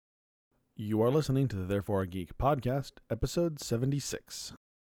You are listening to the Therefore a Geek podcast, episode 76.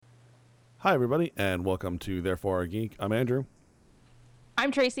 Hi, everybody, and welcome to Therefore a Geek. I'm Andrew.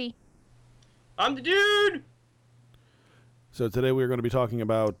 I'm Tracy. I'm the dude! So today we are going to be talking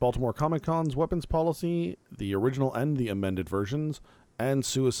about Baltimore Comic Con's weapons policy, the original and the amended versions, and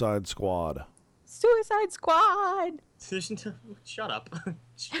Suicide Squad. Suicide Squad! Shut up.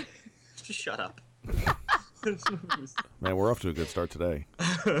 Just shut up. Man, we're off to a good start today.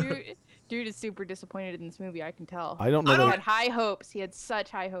 Dude is super disappointed in this movie, I can tell. I don't know. He had high hopes. He had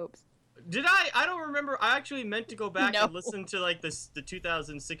such high hopes. Did I? I don't remember. I actually meant to go back No. and listen to like the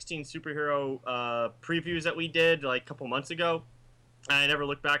 2016 superhero previews that we did like a couple months ago. And I never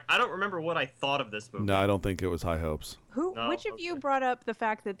looked back. I don't remember what I thought of this movie. No, I don't think it was high hopes. Which of you brought up the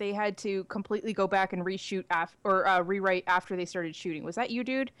fact that they had to completely go back and reshoot rewrite after they started shooting? Was that you,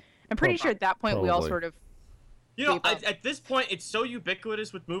 dude? I'm pretty sure at that point we all Probably. sort of... You know, at this point, it's so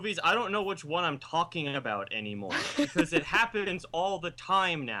ubiquitous with movies, I don't know which one I'm talking about anymore. Because it happens all the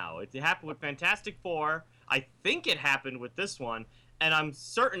time now. It happened with Fantastic Four. I think it happened with this one. And I'm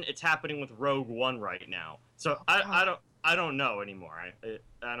certain it's happening with Rogue One right now. So I don't know anymore.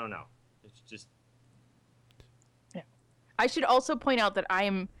 I don't know. It's just... Yeah. I should also point out that I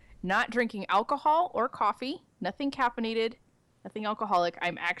am not drinking alcohol or coffee. Nothing caffeinated. Nothing alcoholic.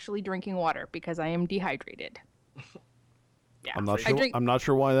 I'm actually drinking water because I am dehydrated. Yeah. I'm not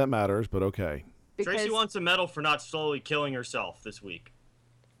sure why that matters, but okay. Tracy wants a medal for not slowly killing herself this week.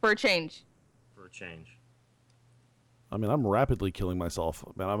 For a change. For a change. I mean, I'm rapidly killing myself.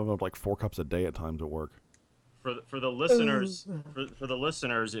 Man, I'm up like 4 cups a day at times at work. For the listeners, for the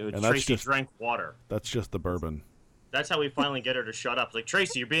listeners, it was Tracy drank water. That's just the bourbon. That's how we finally get her to shut up. Like,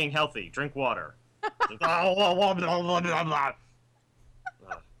 Tracy, you're being healthy. Drink water.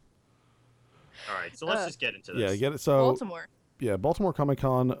 All right, so let's just get into this. Yeah, get it. So Baltimore. Yeah, Baltimore Comic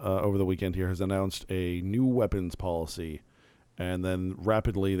Con over the weekend here has announced a new weapons policy, and then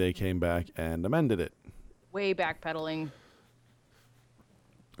rapidly they came back and amended it. Way backpedaling.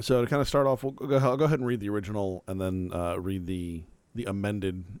 So to kind of start off, I'll go ahead and read the original and then read the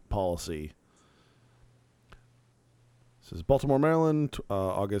amended policy. This is Baltimore, Maryland,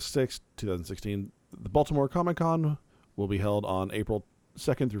 August 6th, 2016. The Baltimore Comic Con will be held on April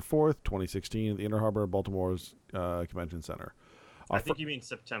 2nd through 4th, 2016 at the Inner Harbor Baltimore's Convention Center. I think you mean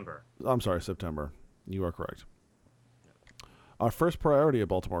September. I'm sorry, September. You are correct. Our first priority at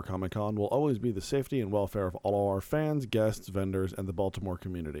Baltimore Comic Con will always be the safety and welfare of all our fans, guests, vendors, and the Baltimore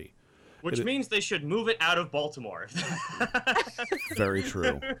community. Which means they should move it out of Baltimore. Very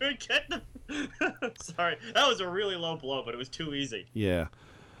true. Sorry, that was a really low blow, but it was too easy. Yeah.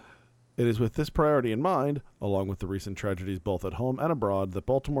 It is with this priority in mind, along with the recent tragedies both at home and abroad, that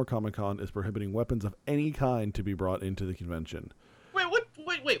Baltimore Comic Con is prohibiting weapons of any kind to be brought into the convention.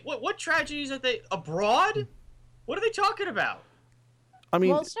 Wait, what tragedies are they abroad? What are they talking about? I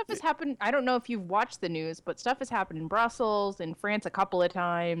mean, well, stuff has happened. I don't know if you've watched the news, but stuff has happened in Brussels, in France a couple of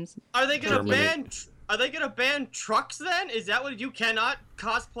times. Are they gonna ban trucks then? Is that what you cannot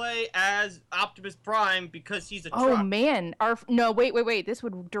cosplay as Optimus Prime because he's a truck? Oh man, wait. This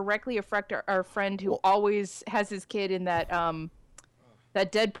would directly affect our friend who always has his kid in that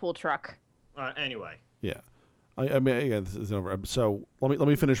Deadpool truck. Anyway. Yeah. I mean, again, this is over. So let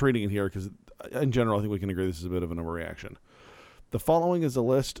me finish reading it here because, in general, I think we can agree this is a bit of an overreaction. The following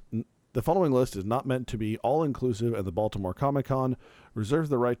list is not meant to be all-inclusive, and the Baltimore Comic Con reserves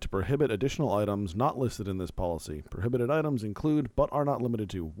the right to prohibit additional items not listed in this policy. Prohibited items include, but are not limited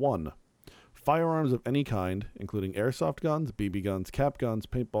to, 1. Firearms of any kind, including airsoft guns, BB guns, cap guns,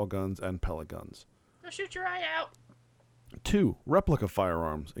 paintball guns, and pellet guns. Go shoot your eye out. 2. Replica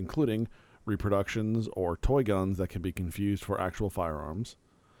firearms, including reproductions or toy guns that can be confused for actual firearms.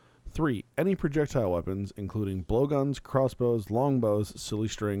 3. Any projectile weapons, including blowguns, crossbows, longbows, silly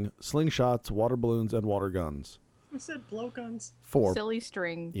string, slingshots, water balloons, and water guns. Who said blowguns? 4. Silly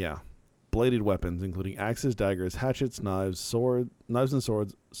string. Yeah. Bladed weapons, including axes, daggers, hatchets, knives and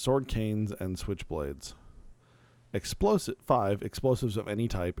swords, sword canes, and switchblades. 5. Explosives of any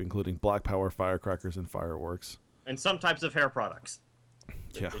type, including black powder, firecrackers, and fireworks. And some types of hair products.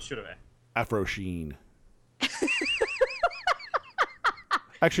 Yeah. They should have. Afro Sheen.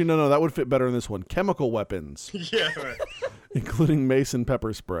 Actually, no, that would fit better in this one. Chemical weapons. Yeah, right. Including mace and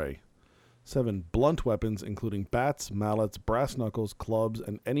pepper spray. 7. Blunt weapons, including bats, mallets, brass knuckles, clubs,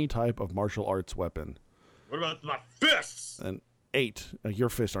 and any type of martial arts weapon. What about my fists? And 8. Your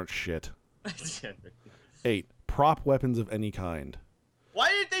fists aren't shit. 8. Prop weapons of any kind. Why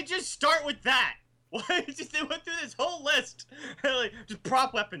didn't they just start with that? Why did they went through this whole list? Like, just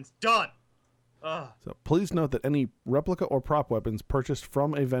prop weapons, done. So please note that any replica or prop weapons purchased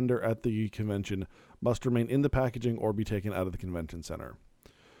from a vendor at the convention must remain in the packaging or be taken out of the convention center.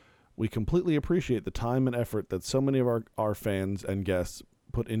 We completely appreciate the time and effort that so many of our fans and guests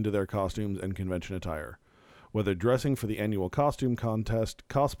put into their costumes and convention attire. Whether dressing for the annual costume contest,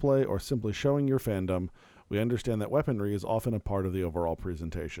 cosplay, or simply showing your fandom, we understand that weaponry is often a part of the overall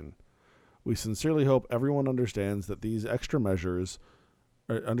presentation. We sincerely hope everyone understands these extra measures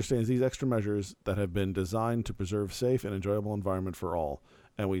that have been designed to preserve safe and enjoyable environment for all,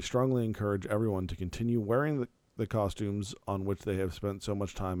 and we strongly encourage everyone to continue wearing the costumes on which they have spent so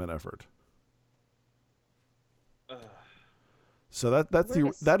much time and effort. So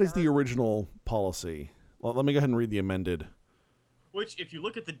that is the original policy. Well, let me go ahead and read the amended. Which, if you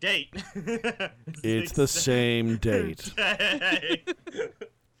look at the date, it's the same date.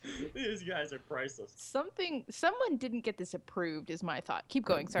 These guys are priceless. Someone didn't get this approved, is my thought. Keep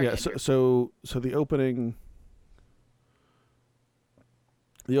going. Sorry. Yeah. So the opening.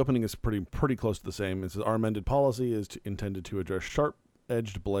 The opening is pretty close to the same. It says our amended policy is intended to address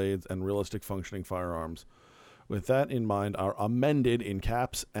sharp-edged blades and realistic functioning firearms. With that in mind, our amended in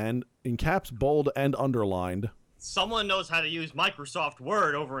caps, bold, and underlined. Someone knows how to use Microsoft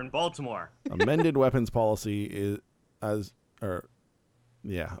Word over in Baltimore. Amended weapons policy is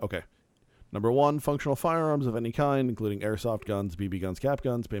okay. Number 1, functional firearms of any kind, including airsoft guns, BB guns, cap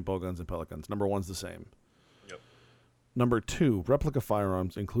guns, paintball guns, and pellet guns. Number 1's the same. Yep. Number 2, replica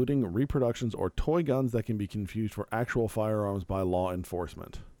firearms, including reproductions or toy guns that can be confused for actual firearms by law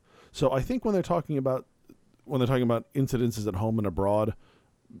enforcement. So I think when they're talking about incidences at home and abroad,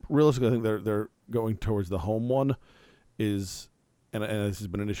 realistically, I think they're going towards the home one. And this has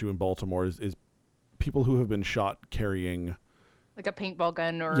been an issue in Baltimore. Is people who have been shot carrying like a paintball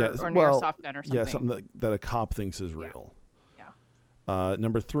gun or an airsoft gun or something. Yeah, something that a cop thinks is real. Yeah.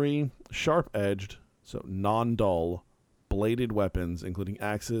 Number 3, sharp-edged, so non-dull, bladed weapons, including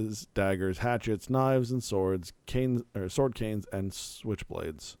axes, daggers, hatchets, knives, and swords, sword canes, and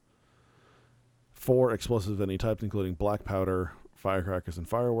switchblades. 4, explosives of any type, including black powder, firecrackers, and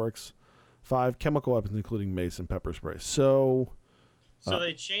fireworks. 5, chemical weapons, including mace and pepper spray. So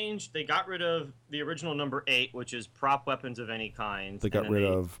they got rid of the original number 8, which is prop weapons of any kind. They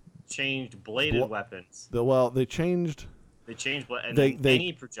changed bladed weapons. They changed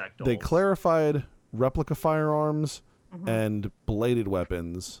any projectiles. They clarified replica firearms and bladed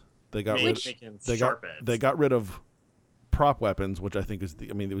weapons. They got rid of prop weapons, which I think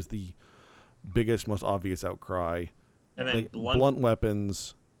it was the biggest, most obvious outcry. And then blunt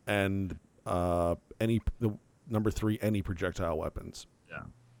weapons and number 3, any projectile weapons. Yeah.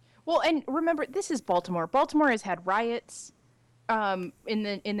 Well, and remember, this is Baltimore. Baltimore has had riots in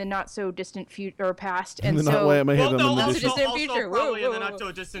the not so distant past, and in the not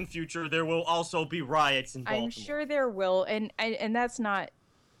so distant future, there will also be riots in Baltimore. I'm sure there will, and that's not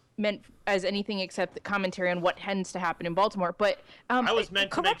meant as anything except the commentary on what tends to happen in Baltimore. But I was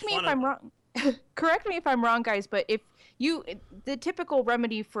meant to correct me if I'm wrong. Correct me if I'm wrong, guys, but the typical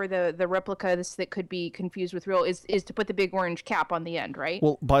remedy for the replicas that could be confused with real is to put the big orange cap on the end, right?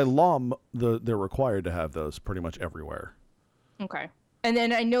 Well, by law, they're required to have those pretty much everywhere. Okay. And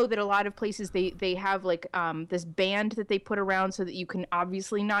then I know that a lot of places they have like this band that they put around so that you can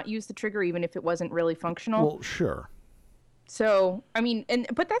obviously not use the trigger even if it wasn't really functional. Well, sure. So,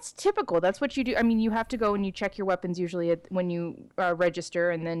 but that's typical. That's what you do. You have to go and you check your weapons usually when you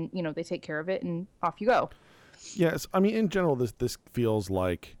register, and then, they take care of it and off you go. Yes. In general, this feels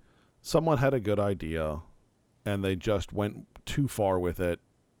like someone had a good idea and they just went too far with it.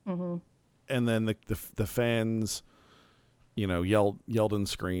 Mm-hmm. And then the fans, yelled and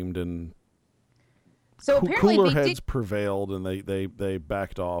screamed, and so apparently cooler heads prevailed, and they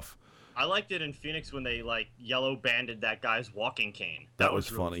backed off. I liked it in Phoenix when they yellow banded that guy's walking cane. That was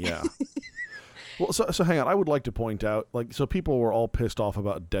funny, yeah. Well, so hang on. I would like to point out, so people were all pissed off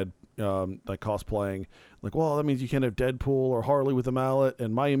about cosplaying. Well, that means you can't have Deadpool or Harley with a mallet.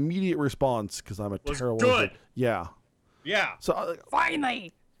 And my immediate response, because I'm a terrible, good. Yeah. So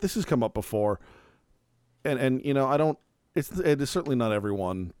finally, this has come up before, and I don't. It is certainly not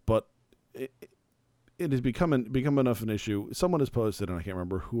everyone, but it has become enough an issue. Someone has posted, and I can't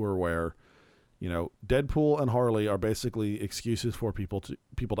remember who or where, Deadpool and Harley are basically excuses for people to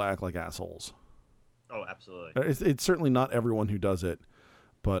act like assholes. Oh, absolutely. It's certainly not everyone who does it,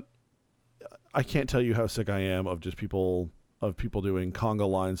 but I can't tell you how sick I am of just people doing conga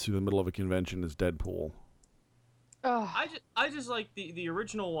lines through the middle of a convention as Deadpool. I just like the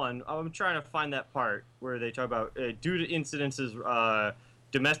original one. I'm trying to find that part where they talk about due to incidences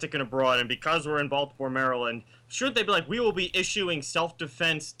domestic and abroad, and because we're in Baltimore, Maryland, should they be like, we will be issuing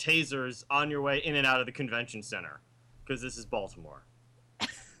self-defense tasers on your way in and out of the convention center, because this is Baltimore. I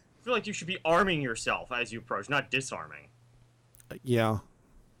feel like you should be arming yourself as you approach, not disarming. Yeah.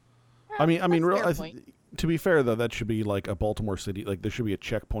 I mean, That's a fair point. to be fair though, that should be like a Baltimore city. Like there should be a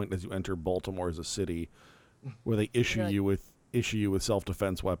checkpoint as you enter Baltimore as a city, where they issue you with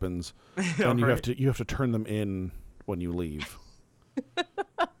self-defense weapons, and you have to turn them in when you leave.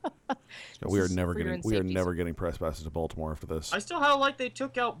 We are never getting press passes to Baltimore after this. I still how like they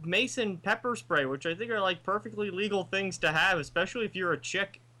took out Mason pepper spray, which I think are like perfectly legal things to have, especially if you're a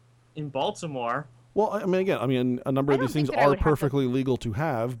chick in Baltimore. Well, I mean, a number of these things are perfectly legal to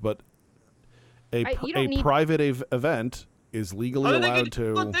have, but a private event is legally allowed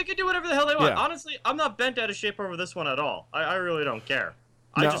to. Look, they can do whatever the hell they want. Yeah. Honestly, I'm not bent out of shape over this one at all. I really don't care.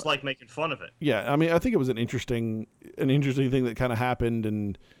 I just like making fun of it. Yeah, I mean, I think it was an interesting thing that kind of happened,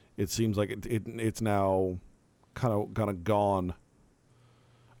 and it seems like it's now kind of gone.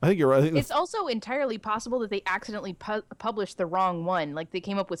 I think you're right. I think it's also entirely possible that they accidentally published the wrong one. Like they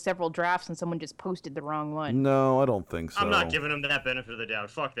came up with several drafts and someone just posted the wrong one. No, I don't think so. I'm not giving them that benefit of the doubt.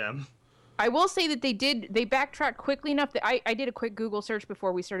 Fuck them. I will say that they backtracked quickly enough that I did a quick Google search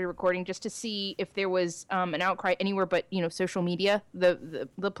before we started recording just to see if there was an outcry anywhere but, social media,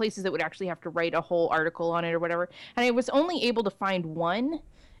 the places that would actually have to write a whole article on it or whatever. And I was only able to find one,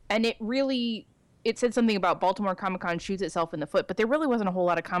 and it said something about Baltimore Comic-Con shoots itself in the foot, but there really wasn't a whole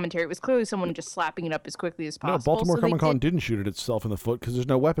lot of commentary. It was clearly someone just slapping it up as quickly as possible. No, Baltimore Comic-Con didn't shoot itself in the foot because there's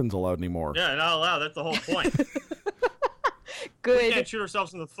no weapons allowed anymore. Yeah, not allowed. That's the whole point. Good. We can't shoot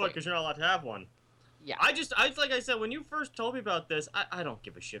ourselves in the foot because you're not allowed to have one. Yeah. I like I said, when you first told me about this, I don't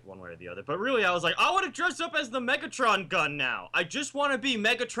give a shit one way or the other. But really, I was like, I want to dress up as the Megatron gun now. I just want to be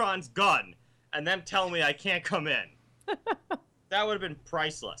Megatron's gun. And them telling me I can't come in. That would have been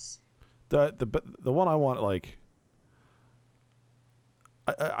priceless. The one I want, like,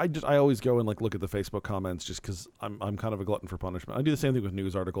 I always go and look at the Facebook comments just because I'm kind of a glutton for punishment. I do the same thing with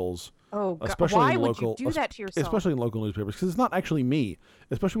news articles. Oh God! Especially Why in would local, you do that to yourself? Especially in local newspapers, because it's not actually me.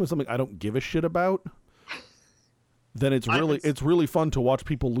 Especially when something I don't give a shit about. Then it's really fun to watch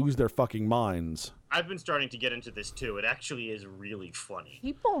people lose their fucking minds. I've been starting to get into this too. It actually is really funny.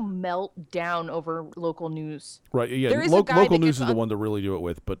 People melt down over local news. Right? Yeah. Local news is the one to really do it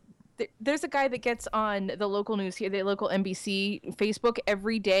with, but. There's a guy that gets on the local news here, the local NBC Facebook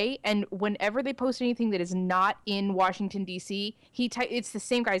every day, and whenever they post anything that is not in Washington D.C., it's the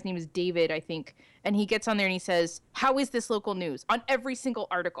same guy's name is David, I think, and he gets on there and he says, "How is this local news?" on every single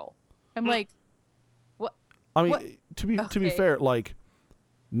article. I'm like, what? I mean, what? to be fair, like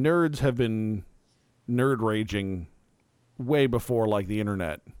nerds have been nerd raging way before the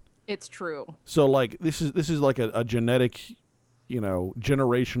internet. It's true. So this is like a genetic,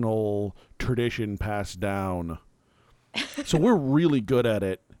 generational tradition passed down. So we're really good at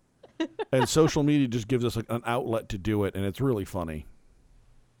it. And social media just gives us an outlet to do it, and it's really funny.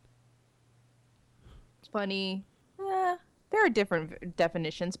 It's funny. There are different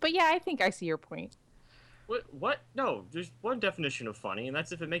definitions, but yeah, I think I see your point. What? No, there's one definition of funny, and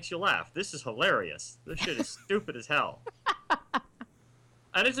that's if it makes you laugh. This is hilarious. This shit is stupid as hell.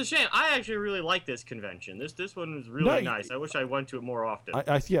 And it's a shame. I actually really like this convention. This one was really nice. I wish I went to it more often.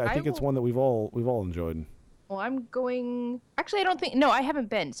 I think it's one that we've all enjoyed. Well, I'm going. Actually, I don't think. No, I haven't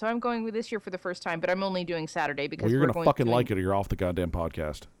been. So I'm going with this year for the first time. But I'm only doing Saturday because you're gonna fucking like it, or you're off the goddamn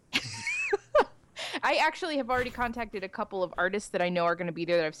podcast. I actually have already contacted a couple of artists that I know are going to be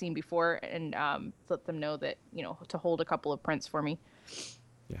there that I've seen before, and let them know that to hold a couple of prints for me.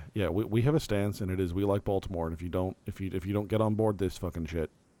 Yeah. We have a stance, and it is we like Baltimore, and if you don't get on board this fucking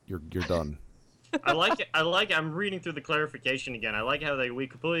shit, you're done. I like it. I'm reading through the clarification again. I like how we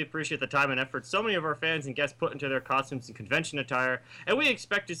completely appreciate the time and effort so many of our fans and guests put into their costumes and convention attire, and we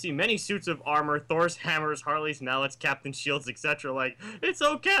expect to see many suits of armor, Thor's hammers, Harley's mallets, Captain Shields, etc. It's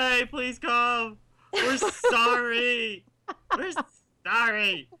okay, please come. We're sorry. We're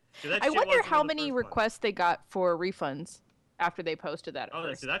sorry. I wonder how many requests they got for refunds after they posted that.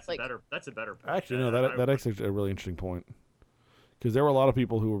 That's a better. Actually, no, that's actually a really interesting point. Because there were a lot of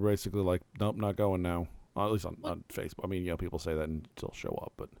people who were basically like, "Nope, not going now." At least on Facebook. I mean, people say that and still show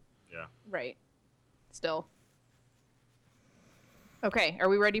up, but yeah, right. Still. Okay, are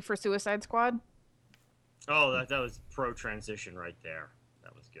we ready for Suicide Squad? Oh, that was pro transition right there.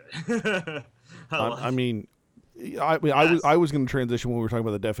 That was good. I was going to transition when we were talking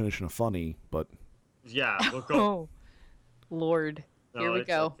about the definition of funny, but yeah, we'll go. Oh, Lord, here we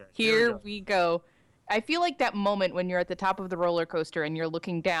go. Okay. Here we go. I feel like that moment when you're at the top of the roller coaster and you're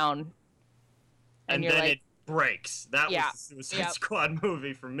looking down, and then it breaks. That was Yeah. the Suicide Yep. Squad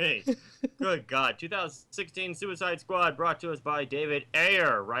movie for me. Good God. 2016 Suicide Squad brought to us by David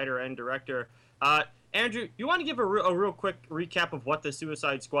Ayer, writer and director. Andrew, you want to give a real quick recap of what the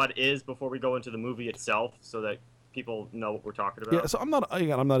Suicide Squad is before we go into the movie itself so that people know what we're talking about? Yeah, so I'm not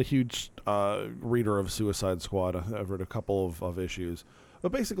a huge reader of Suicide Squad. I've read a couple of issues.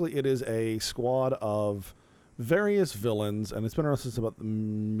 But basically it is a squad of various villains, and it's been around since about the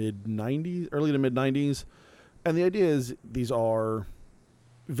mid-90s, early to mid-90s. And the idea is these are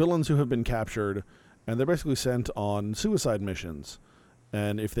villains who have been captured, and they're basically sent on suicide missions.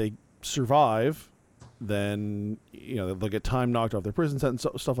 And if they survive, then they'll get time knocked off their prison sentence,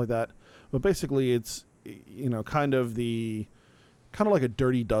 stuff like that. But basically, it's kind of like a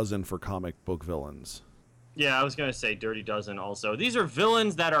Dirty Dozen for comic book villains. Yeah, I was gonna say Dirty Dozen. Also, these are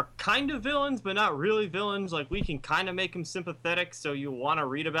villains that are kind of villains, but not really villains. Like, we can kind of make them sympathetic, so you want to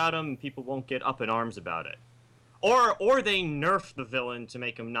read about them, and people won't get up in arms about it. Or they nerf the villain to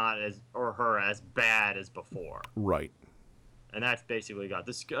make him not as bad as before. Right. And that's basically got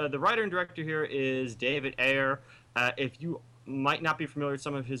this. The writer and director here is David Ayer. If you might not be familiar with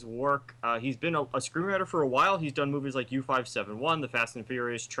some of his work, he's been a screenwriter for a while. He's done movies like U-571, The Fast and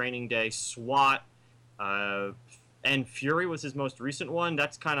Furious, Training Day, SWAT, and Fury was his most recent one.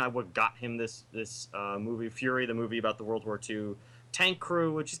 That's kind of what got him this movie, Fury, the movie about the World War II tank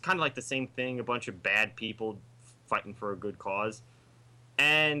crew, which is kind of like the same thing, a bunch of bad people fighting for a good cause.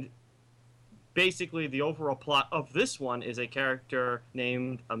 And basically, the overall plot of this one is a character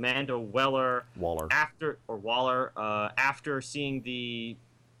named Amanda Waller. After seeing the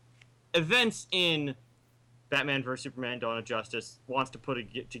events in Batman vs. Superman: Dawn of Justice, wants to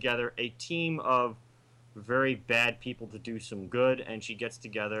get together a team of very bad people to do some good, and she gets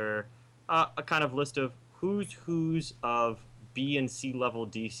together a kind of list of who's of B and C level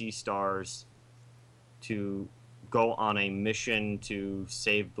DC stars to go on a mission to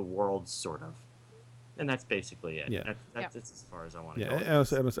save the world, sort of. And that's basically it. Yeah. That's as far as I want to go. Yeah,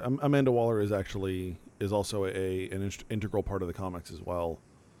 and Amanda Waller is also an integral part of the comics as well.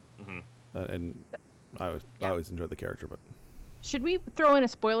 Mm-hmm. And I always enjoyed the character. But should we throw in a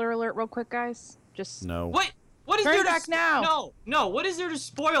spoiler alert real quick, guys? Just no. What is Turn there back now? No. What is there to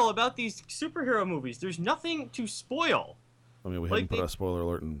spoil about these superhero movies? There's nothing to spoil. I mean, we haven't put a spoiler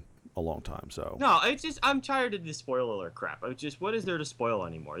alert in a long time, so. No, it's just, I'm tired of this spoiler alert crap. What is there to spoil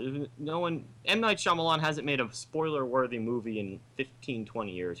anymore? No one, M. Night Shyamalan hasn't made a spoiler-worthy movie in 15,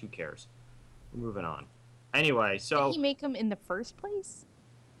 20 years. Who cares? We're moving on. Anyway, so. Did he make them in the first place?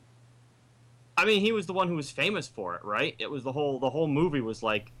 I mean, he was the one who was famous for it, right? It was the whole movie was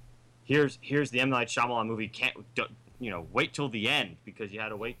like, here's the M. Night Shyamalan movie. Wait till the end, because you had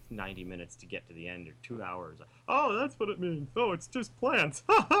to wait 90 minutes to get to the end, or 2 hours. Oh, that's what it means. Oh, it's just plants.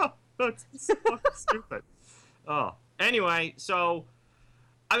 That's fucking stupid. Oh, anyway, so,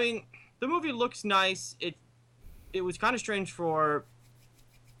 I mean, the movie looks nice. It was kind of strange for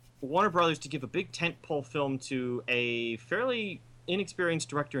Warner Brothers to give a big tentpole film to a fairly inexperienced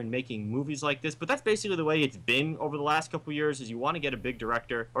director in making movies like this, but that's basically the way it's been over the last couple of years. Is you want to get a big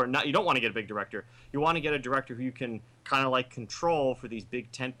director, or not, you don't want to get a big director, you want to get a director who you can kind of like control for these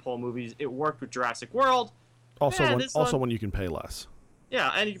big tentpole movies. It worked with Jurassic World. When you can pay less.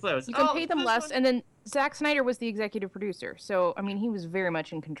 Yeah, and you can play with. You can pay them less, and then Zack Snyder was the executive producer, so I mean he was very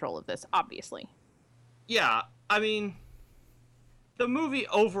much in control of this, obviously. Yeah, I mean, the movie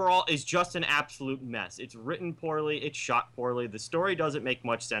overall is just an absolute mess. It's written poorly, it's shot poorly, the story doesn't make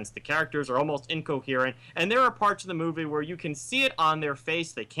much sense, the characters are almost incoherent, and there are parts of the movie where you can see it on their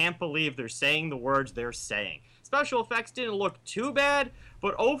face, they can't believe they're saying the words they're saying. Special effects didn't look too bad,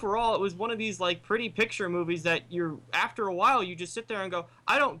 but overall it was one of these like pretty picture movies that after a while you just sit there and go,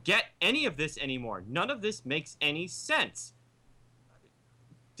 I don't get any of this anymore. None of this makes any sense.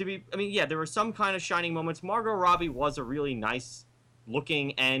 There were some kind of shining moments. Margot Robbie was a really nice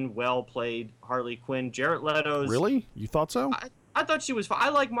looking and well played Harley Quinn. Jared Leto's. Really? You thought so? I thought she was fine. I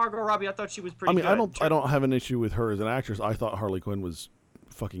like Margot Robbie. I thought she was pretty good. I don't have an issue with her as an actress. I thought Harley Quinn was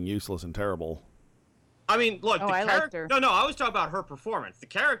fucking useless and terrible. I mean, look, the character. No, I was talking about her performance. The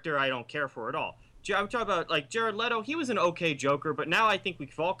character I don't care for at all. I'm talking about like Jared Leto. He was an okay Joker, but now I think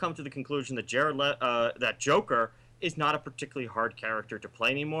we've all come to the conclusion that that Joker is not a particularly hard character to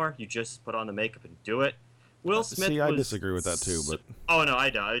play anymore. You just put on the makeup and do it. Will Smith. See, I disagree with that too, but. Oh no, I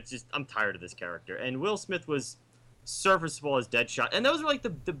don't. It's just I'm tired of this character. And Will Smith was serviceable as Deadshot, and those were like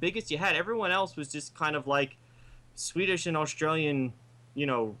the biggest you had. Everyone else was just kind of like Swedish and Australian,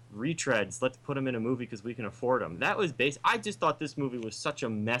 retreads. Let's put them in a movie because we can afford them. That was I just thought this movie was such a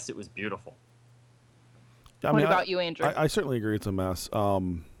mess. It was beautiful. What about you, Andrew? I certainly agree it's a mess.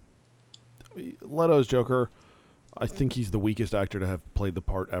 Leto's Joker, I think he's the weakest actor to have played the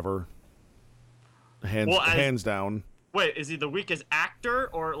part ever. Hands down. Wait, is he the weakest actor,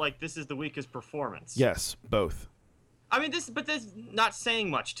 or like this is the weakest performance? Yes, both. I mean, this not saying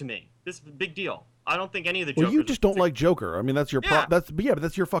much to me. This is a big deal. I don't think any of the Well, Jokers... you just don't like Joker. I mean, that's your Yeah. but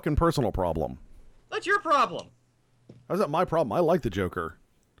that's your fucking personal problem. That's your problem. How's that my problem? I like the Joker.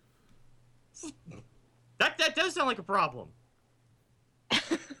 That does sound like a problem.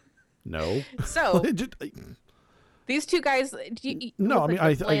 No. So Just- these two guys. no, I mean,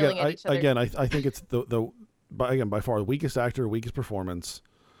 I flailing at each other. I think it's by far the weakest actor, weakest performance.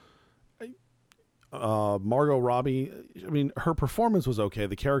 Margot Robbie, I mean, her performance was okay.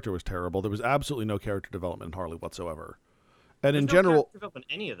 The character was terrible. There was absolutely no character development in Harley whatsoever. And There's in no general, character development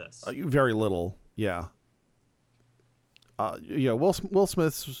in any of this. very little. Yeah. Will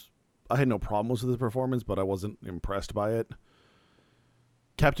Smith's, I had no problems with his performance, but I wasn't impressed by it.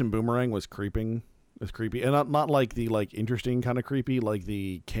 Captain Boomerang was creepy, and not like the interesting kind of creepy, like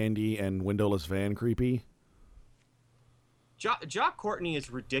the candy and windowless van creepy. Jock Courtney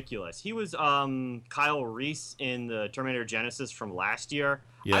is ridiculous. He was Kyle Reese in the Terminator Genesis from last year.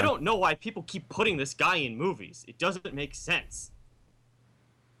 Yeah. I don't know why people keep putting this guy in movies. It doesn't make sense.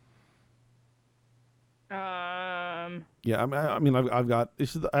 Yeah, I mean, I've got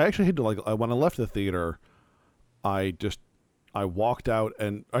this. I actually had to when I left the theater, I walked out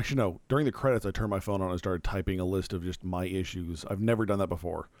and actually no, during the credits I turned my phone on and started typing a list of just my issues. I've never done that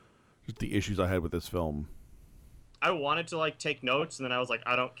before. Just the issues I had with this film. I wanted to take notes, and then I was like,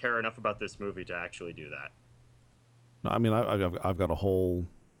 I don't care enough about this movie to actually do that. No, I mean, I've got a whole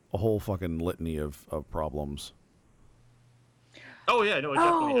fucking litany of problems. Oh yeah, no, it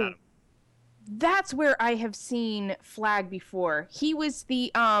definitely had him. That's where I have seen Flag before. He was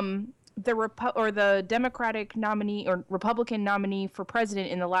the Democratic nominee or Republican nominee for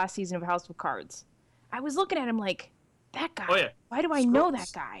president in the last season of House of Cards. I was looking at him like, that guy. Oh, yeah. Why do I know that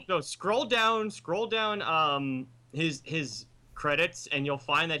guy? No, scroll down his credits, and you'll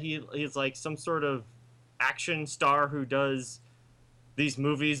find that he's like some sort of action star who does these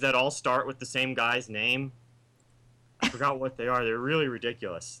movies that all start with the same guy's name. I forgot what they are. They're really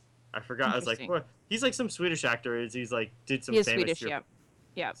ridiculous. I forgot. I was like, what? He's like some Swedish actor. He's like did some He is famous Swedish,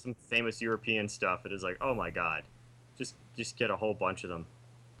 yeah. some famous European stuff. It is like, oh my god, just get a whole bunch of them.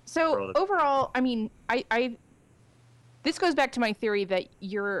 So overall, I mean, I this goes back to my theory that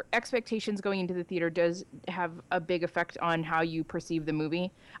your expectations going into the theater does have a big effect on how you perceive the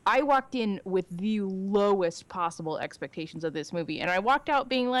movie. I walked in with the lowest possible expectations of this movie, and I walked out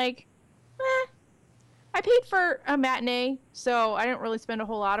being like, I paid for a matinee, so I didn't really spend a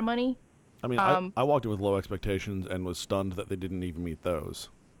whole lot of money. I mean, I walked in with low expectations and was stunned that they didn't even meet those.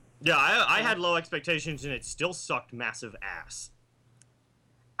 Yeah, I had low expectations, and it still sucked massive ass.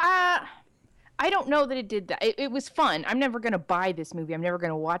 I don't know that it did that. It was fun. I'm never going to buy this movie. I'm never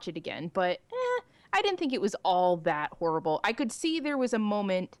going to watch it again. But I didn't think it was all that horrible. I could see there was a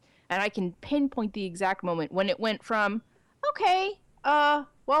moment, and I can pinpoint the exact moment, when it went from, okay, well,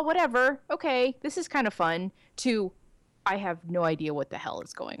 whatever, okay, this is kind of fun, to I have no idea what the hell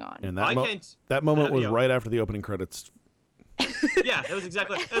is going on. And that moment was right after the opening credits. Yeah, it was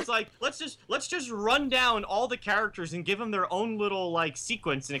exactly. It's like let's just run down all the characters and give them their own little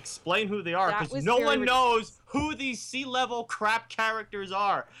sequence and explain who they are, because no one knows who these C-level crap characters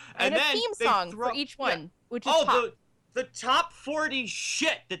are. And a theme song for each one, which is pop. The top 40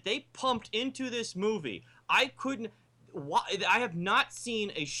 shit that they pumped into this movie. I have not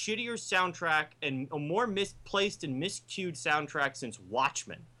seen a shittier soundtrack and a more misplaced and miscued soundtrack since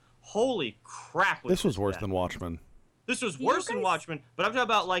Watchmen. Holy crap! This was worse than Watchmen. This was worse than Watchmen, but I'm talking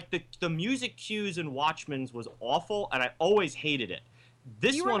about the music cues in Watchmen's was awful, and I always hated it.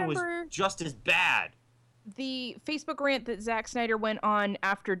 This one was just as bad. The Facebook rant that Zack Snyder went on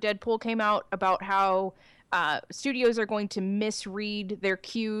after Deadpool came out about how studios are going to misread their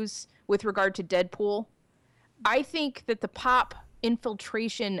cues with regard to Deadpool. I think that the pop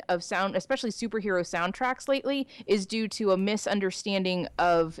infiltration of sound, especially superhero soundtracks lately, is due to a misunderstanding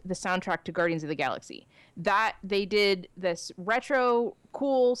of the soundtrack to Guardians of the Galaxy. That they did this retro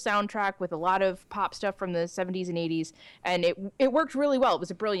cool soundtrack with a lot of pop stuff from the 70s and 80s, and it worked really well. It was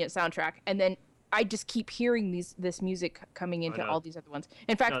a brilliant soundtrack. And then I just keep hearing this music coming into all these other ones.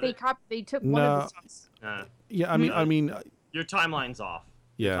 In fact, they took one of the songs. Yeah, I mean your timeline's off.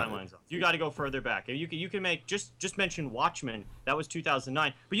 Yeah. Timeline's off. You got to go further back. You can make just mention Watchmen. That was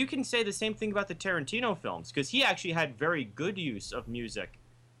 2009. But you can say the same thing about the Tarantino films, because he actually had very good use of music,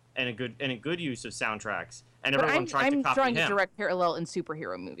 and a good use of soundtracks. And everyone tried to copy him. I'm drawing a direct parallel in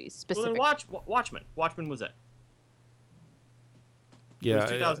superhero movies specifically. Well, then Watchmen. Watchmen was it. Yeah, It was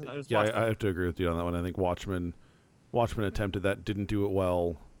 2000. It was yeah, Watchmen. I have to agree with you on that one. I think Watchmen attempted that, didn't do it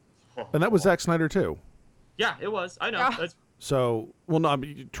well, and that was Zack Snyder too. Yeah, it was. I know. Yeah. That's, So, well, no, I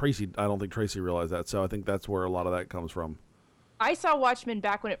mean, Tracy. I don't think Tracy realized that. So I think that's where a lot of that comes from. I saw Watchmen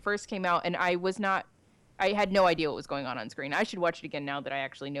back when it first came out, and I had no idea what was going on screen. I should watch it again now that I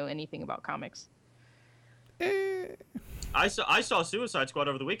actually know anything about comics. I saw Suicide Squad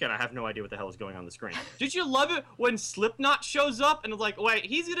over the weekend. I have no idea what the hell is going on the screen. Did you love it when Slipknot shows up and it's like, wait,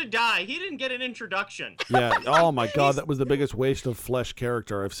 he's gonna die. He didn't get an introduction. Yeah. Oh my God, that was the biggest waste of flesh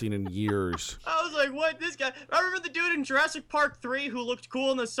character I've seen in years. I was like, what? This guy? I remember the dude in Jurassic Park 3 who looked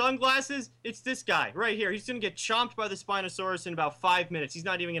cool in the sunglasses. It's this guy right here. He's gonna get chomped by the Spinosaurus in about 5 minutes. He's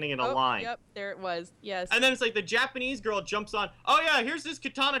not even gonna get a line. Yep, there it was. Yes. And then it's like the Japanese girl jumps on. Oh yeah, here's this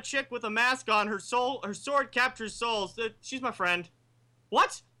katana chick with a mask on. Her sword captures souls. She's my friend.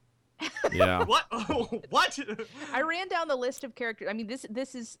 What? Yeah. What? What? I ran down the list of characters. I mean, this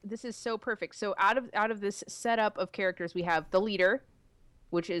is so perfect. So out of this setup of characters, we have the leader,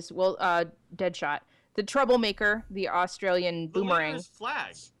 which is Deadshot, the troublemaker, the Australian Boomerang. The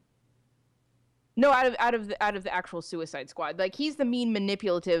flag. No, out of the actual Suicide Squad. Like, he's the mean,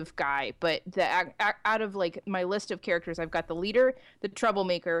 manipulative guy. But out of like my list of characters, I've got the leader, the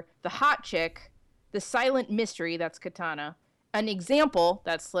troublemaker, the hot chick, the silent mystery, that's Katana, an example,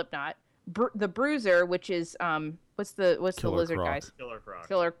 that's Slipknot, the Bruiser, which is what's the lizard Croc. guy's?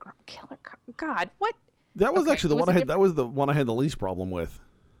 Killer Croc. God, what? That was Okay, actually the it was one a I had. That was the one I had the least problem with.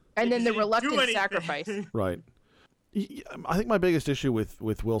 And then the Because he didn't do reluctant anything. sacrifice. Right. I think my biggest issue with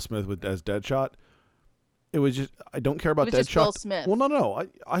Will Smith as Deadshot, it was just I don't care about It was Deadshot. just Will Smith. Well, no.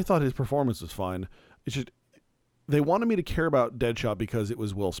 I thought his performance was fine. It's just they wanted me to care about Deadshot because it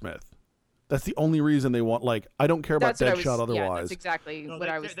was Will Smith. That's the only reason they want. Like, I don't care about That's what Deadshot otherwise. Yeah, that's exactly No, what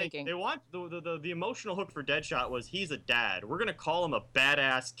I was thinking. They want the emotional hook for Deadshot was he's a dad. We're gonna call him a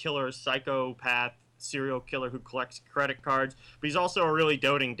badass killer, psychopath, serial killer who collects credit cards, but he's also a really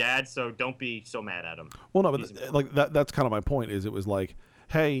doting dad. So don't be so mad at him. Well, no, but like that's kind of my point. Is it was like,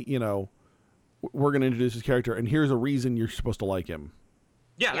 hey, we're going to introduce this character, and here's a reason you're supposed to like him.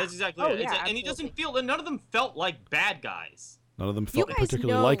 Yeah, Yeah. that's exactly Oh, it. yeah, And he doesn't absolutely. feel. None of them felt like bad guys. None of them You felt guys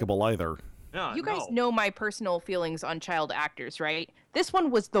particularly know- likable either. No, You guys no. know my personal feelings on child actors, right? This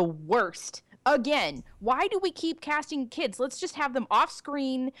one was the worst. Again, why do we keep casting kids? Let's just have them off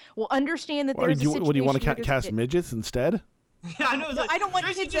screen. We'll understand that there's a situation. What do you want to where there's a cast kid. midgets instead? Yeah, I know. It's No, like, I don't want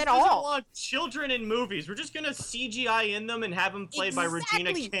Tracy kids just at doesn't all. want children in movies. We're just gonna CGI in them and have them played by Regina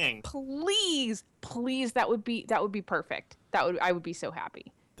Exactly. King. Please, that would be perfect. I would be so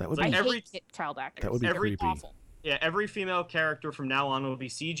happy. That would I be Like every- hate child actors. that would be every creepy. awful. Yeah, every female character from now on will be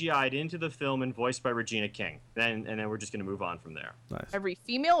CGI'd into the film and voiced by Regina King. And then we're just gonna move on from there. Nice. Every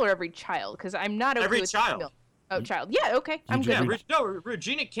female or every child? Because I'm not okay Every with child. female. Oh, child. Yeah, okay. I'm just- good. Yeah,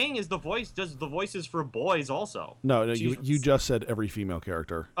 Regina King is does the voices for boys also. No, you Jesus. just said every female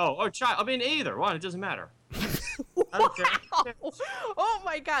character. Oh, or child. I mean, either one. It doesn't matter. I don't care. Oh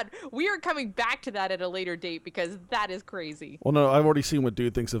my God, we are coming back to that at a later date because that is crazy. Well, no, I've already seen what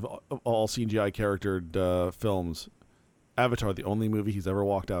Dude thinks of all CGI charactered films. Avatar, the only movie he's ever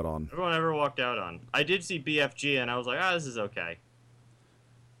walked out on. Everyone ever walked out on. I did see BFG, and I was like, this is okay.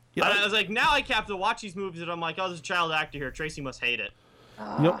 Yeah, I was like, now I have to watch these movies, and I'm like, there's a child actor here. Tracy must hate it.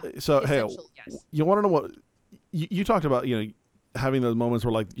 so hey, Essentially, yes. you want to know what you talked about? Having those moments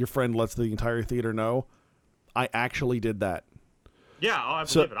where like your friend lets the entire theater know. I actually did that. Yeah, I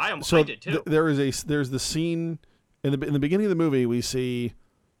believe it. I did too. There's the scene in the beginning of the movie. We see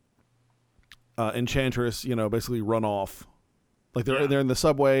Enchantress, basically run off. Like they're in the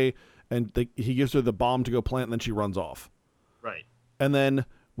subway, and he gives her the bomb to go plant, and then she runs off. Right. And then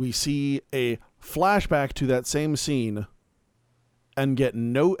we see a flashback to that same scene, and get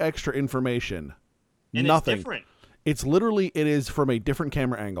no extra information. And Nothing. It's different. It's literally it is from a different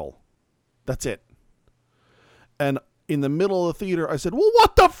camera angle. That's it. And in the middle of the theater, I said, "Well,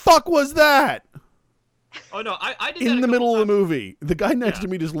 what the fuck was that?" Oh no, I did that In the a couple middle of the times. movie, the guy next Yeah. to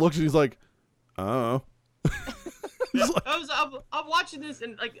me just looks and he's like, "Oh." Yeah, I'm watching this,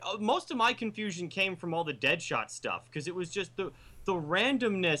 and like most of my confusion came from all the Deadshot stuff because it was just the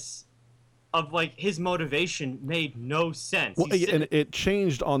randomness of like his motivation made no sense. Well, He's and sitting- it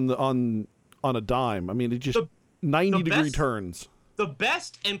changed on a dime. I mean, it just 90-degree best- turns. The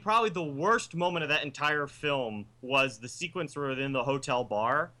best and probably the worst moment of that entire film was the sequence where they're in the hotel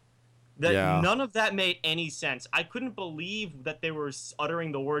bar. That Yeah. none of that made any sense. I couldn't believe that they were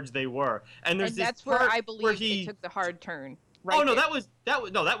uttering the words they were. And there's And this that's where part I where believe he it took the hard turn. Right oh no, there.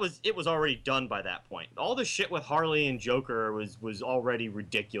 it was already done by that point. All the shit with Harley and Joker was already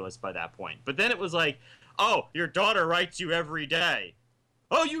ridiculous by that point. But then it was like, oh, your daughter writes you every day.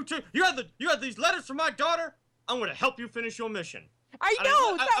 "Oh, you had these letters from my daughter. I'm gonna help you finish your mission." I And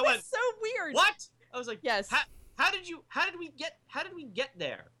know I that was went, so weird. "What?" I was like, Yes. How did we get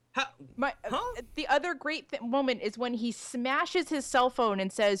there? The other great moment is when he smashes his cell phone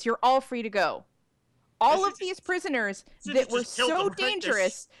and says, "You're all free to go." All of these prisoners that were so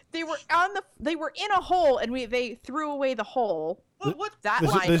dangerous, they were in a hole, and they threw away the hole. What? That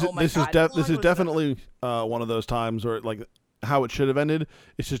line, oh my God. This is definitely one of those times where, like, how it should have ended.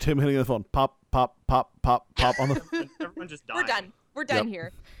 It's just him hitting the phone, pop, pop, pop, pop, pop on the. Everyone just died. We're done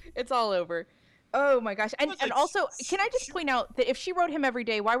here. It's all over. Oh my gosh. And also, can I just point out that if she wrote him every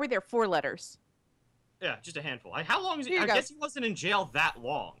day, why were there 4 letters? Yeah, just a handful. How long is he? Here I you go. guess he wasn't in jail that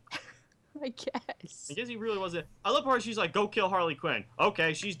long. I guess. I guess he really wasn't. I love how she's like, "Go kill Harley Quinn."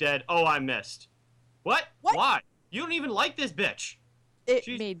 Okay, she's dead. Oh, I missed. What? Why? You don't even like this bitch.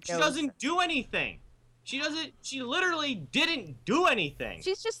 She doesn't do anything. She literally didn't do anything.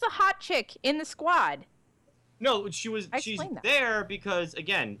 She's just the hot chick in the squad. No, she's there because,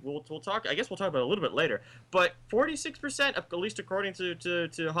 again, we'll talk. I guess we'll talk about it a little bit later. But 46%, at least according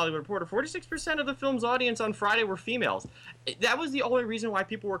to Hollywood Reporter, 46% of the film's audience on Friday were females. That was the only reason why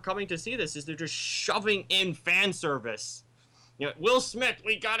people were coming to see this. Is they're just shoving in fan service. You know, Will Smith,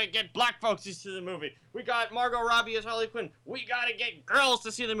 we gotta get black folks to see the movie. We got Margot Robbie as Harley Quinn. We gotta get girls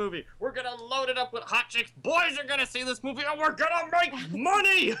to see the movie. We're gonna load it up with hot chicks. Boys are gonna see this movie, and we're gonna make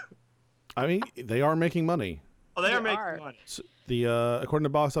money. I mean, they are making money. Oh, they are making money. So according to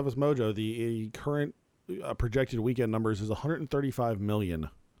Box Office Mojo, the current projected weekend numbers is 135 million.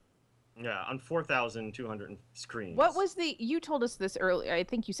 Yeah, on 4,200 screens. What was you told us this earlier. I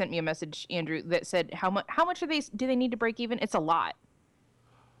think you sent me a message, Andrew, that said how much do they need to break even? It's a lot.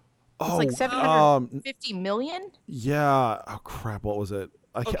 It's like 750 million? Yeah. Oh crap, what was it?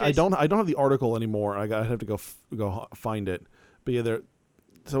 I don't have the article anymore. I have to go find it. But yeah,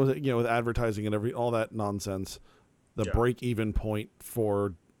 so with advertising and all that nonsense, the break even point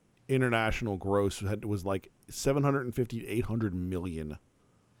for international gross was like 750 to 800 million.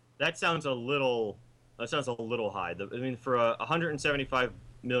 That sounds a little high. I mean, for a 175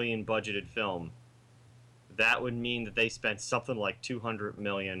 million budgeted film, that would mean that they spent something like 200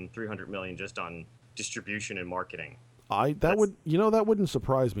 million, 300 million just on distribution and marketing. That wouldn't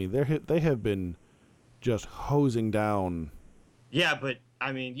surprise me. They have been just hosing down. Yeah, but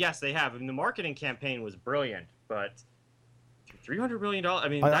I mean, yes, they have. I mean, the marketing campaign was brilliant, but $300 million. I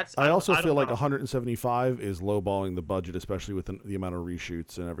mean, I also feel like 175 is lowballing the budget, especially with the amount of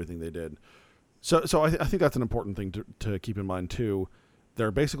reshoots and everything they did. So I think that's an important thing to keep in mind too. There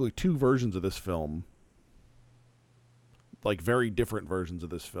are basically 2 versions of this film, like very different versions of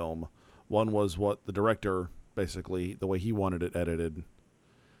this film. One was what the director, basically the way he wanted it edited,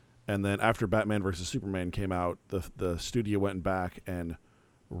 and then after Batman vs Superman came out, the studio went back and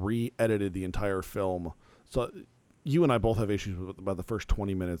re-edited the entire film. So you and I both have issues with about the first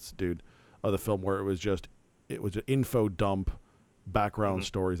 20 minutes, dude, of the film, where it was an info dump, background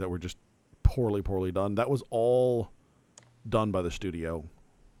stories that were just poorly done. That was all done by the studio.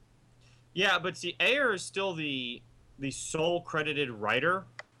 Yeah, but see, Ayer is still the sole credited writer.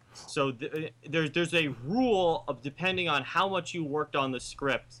 So there's a rule of, depending on how much you worked on the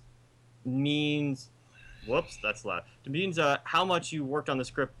script, means, whoops, that's loud. It means how much you worked on the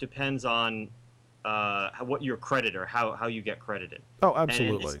script depends on what you're credited, or how you get credited. Oh,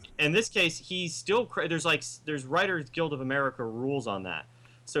 absolutely. And in this case, he's still there's Writers Guild of America rules on that,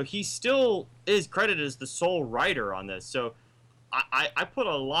 so he still is credited as the sole writer on this. So I put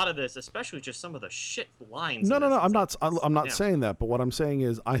a lot of this, especially just some of the shit lines. No. I'm not saying that, but what I'm saying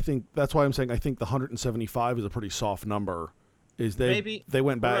is, I think that's why I'm saying I think the 175 is a pretty soft number. Is they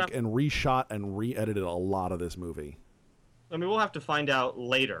went back and reshot and re-edited a lot of this movie. I mean, we'll have to find out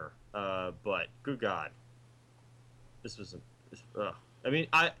later. But good God, this was I mean,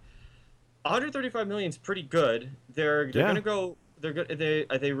 135 million is pretty good. They're gonna go.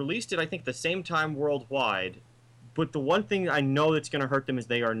 They released it, I think, the same time worldwide. But the one thing I know that's gonna hurt them is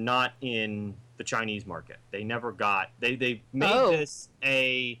they are not in the Chinese market. They never got. They made this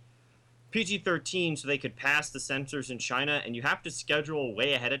a PG-13 so they could pass the censors in China, and you have to schedule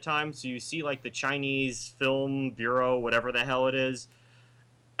way ahead of time. So you see, like, the Chinese Film Bureau, whatever the hell it is,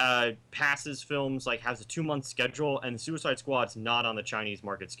 passes films, like, has a 2-month schedule, and Suicide Squad's not on the Chinese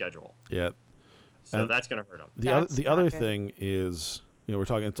market schedule. Yeah. So that's going to hurt them. The other thing is, we're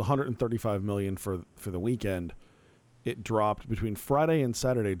talking, it's 135 million for the weekend. It dropped between Friday and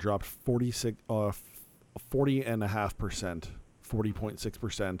Saturday, dropped 40.5%,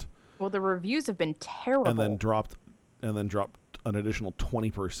 40.6%. Well, the reviews have been terrible. And then dropped an additional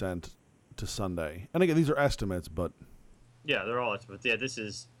 20% to Sunday. And again, these are estimates, but Yeah, they're all but yeah, this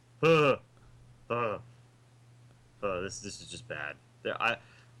is this is just bad.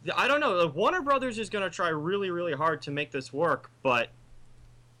 I don't know. Warner Brothers is going to try really, really hard to make this work, but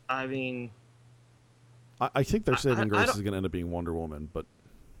I mean, I think their saving grace is going to end up being Wonder Woman, but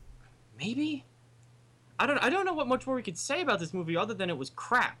maybe I don't know what much more we could say about this movie other than it was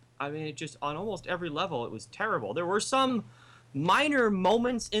crap. I mean, it just on almost every level it was terrible. There were some minor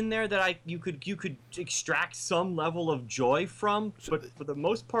moments in there that you could extract some level of joy from, but for the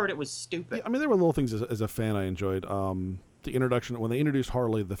most part it was stupid. Yeah, I mean, there were little things as a fan I enjoyed. The introduction when they introduced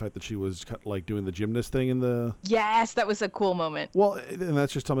Harley, the fact that she was like doing the gymnast thing in the Yes, that was a cool moment. Well, and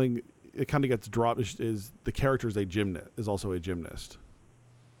that's just something it kind of gets dropped. Is the character is also a gymnast.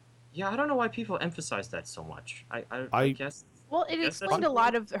 Yeah, I don't know why people emphasize that so much. I guess. Well, it explained a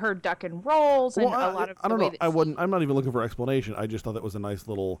lot of her duck and rolls and a lot of. I don't know. I'm not even looking for explanation. I just thought that was a nice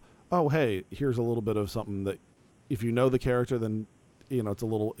little. Oh, hey, here's a little bit of something that, if you know the character, then it's a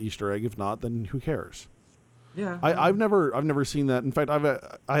little Easter egg. If not, then who cares? Yeah. I've never seen that. In fact, I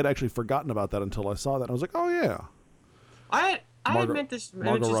had actually forgotten about that until I saw that. And I was like, oh yeah. I admit this.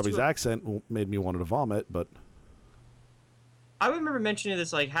 Margot Robbie's accent made me want to vomit, but. I remember mentioning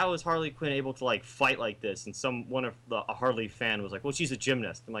this, like, how is Harley Quinn able to, like, fight like this? And a Harley fan was like, well, she's a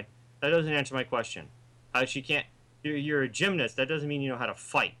gymnast. I'm like, that doesn't answer my question. She can't. You're a gymnast. That doesn't mean you know how to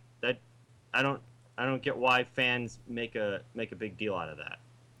fight. I don't get why fans make a big deal out of that,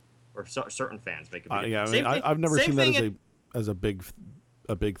 or certain fans make a big deal. Yeah, I mean, I've never seen that as a big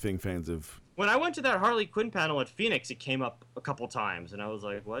thing fans have. When I went to that Harley Quinn panel at Phoenix, it came up a couple times, and I was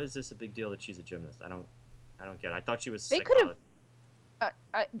like, "Why is this a big deal that she's a gymnast?" I don't get it. I thought she was. They could have.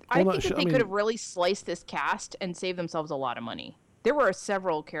 I think that they could have really sliced this cast and saved themselves a lot of money. There were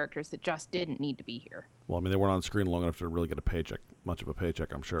several characters that just didn't need to be here. Well, I mean, they weren't on screen long enough to really get much of a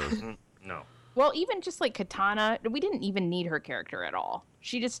paycheck, I'm sure. No. Well, even just like Katana, we didn't even need her character at all.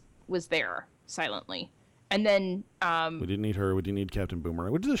 She just was there silently. And then we didn't need her. We didn't need Captain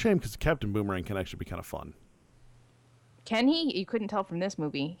Boomerang, which is a shame because Captain Boomerang can actually be kind of fun. Can he? You couldn't tell from this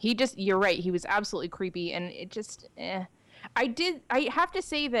movie. You're right. He was absolutely creepy, and it just, I have to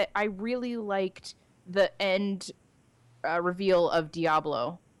say that I really liked the end reveal of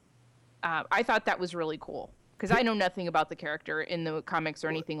Diablo. I thought that was really cool because I know nothing about the character in the comics or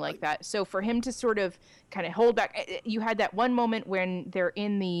anything like that. So for him to sort of kind of hold back, you had that one moment when they're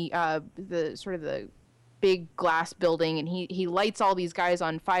in the sort of the big glass building and he lights all these guys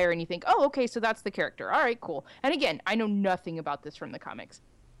on fire and you think, oh, okay, so that's the character. All right, cool. And again, I know nothing about this from the comics.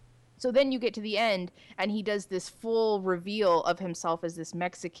 So then you get to the end, and he does this full reveal of himself as this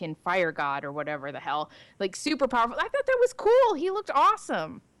Mexican fire god or whatever the hell, like super powerful. I thought that was cool. He looked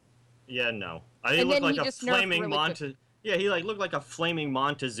awesome. Yeah, no. He looked like a flaming Yeah, he looked like a flaming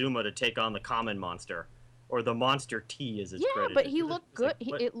Montezuma to take on the common monster, or the Monster T as it's credited. Yeah, but he looked good.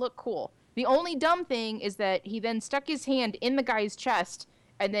 It looked cool. The only dumb thing is that he then stuck his hand in the guy's chest,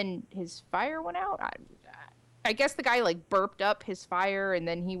 and then his fire went out. I guess the guy burped up his fire and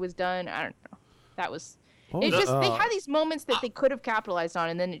then he was done. I don't know. That was. It's just they had these moments that they could have capitalized on,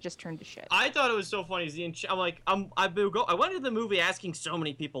 and then it just turned to shit. I thought it was so funny. I'm like, I went into the movie asking so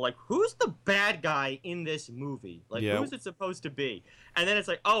many people, like, who's the bad guy in this movie? Like, who's it supposed to be? And then it's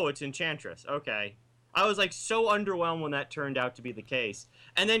like, oh, it's Enchantress. Okay. I was like so underwhelmed when that turned out to be the case.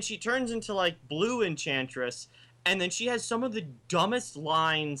 And then she turns into blue Enchantress, and then she has some of the dumbest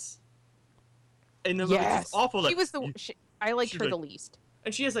lines. In the movie, it's awful. She was I liked her the least.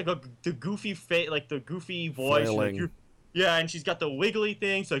 And she has the goofy face, the goofy voice. And she's got the wiggly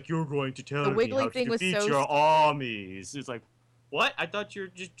thing. It's like, you're going to tell me how to defeat your armies. It's like, what? I thought you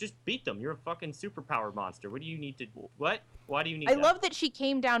just beat them. You're a fucking superpower monster. What do you need to? What? Why do you need? I love that she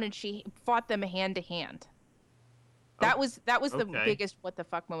came down and she fought them hand to hand. That was the biggest what the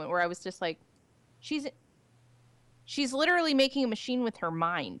fuck moment where I was just like, she's literally making a machine with her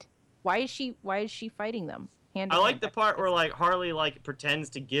mind. Why is she fighting them? I like the part where Harley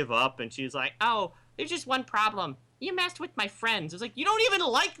pretends to give up and she's like, "Oh, there's just one problem. You messed with my friends." It's like, you don't even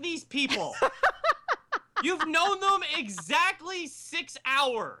like these people. You've known them exactly 6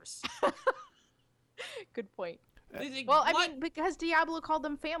 hours. Good point. Well, I mean, because Diablo called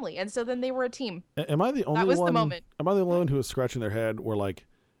them family, and so then they were a team. Am I the only one? That was the moment. Am I the only one who was scratching their head where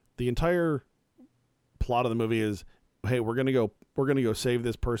the entire plot of the movie is, hey, we're gonna go save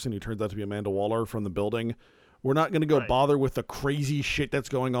this person who turns out to be Amanda Waller from the building. We're not gonna go bother with the crazy shit that's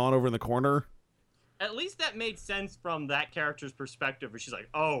going on over in the corner. At least that made sense from that character's perspective, where she's like,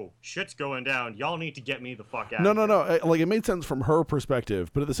 "Oh, shit's going down. Y'all need to get me the fuck out." No. It made sense from her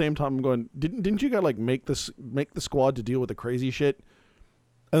perspective, but at the same time, I'm going, didn't you guys make the squad to deal with the crazy shit,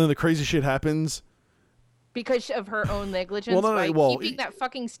 and then the crazy shit happens, Because of her own negligence Well, no, by well, keeping that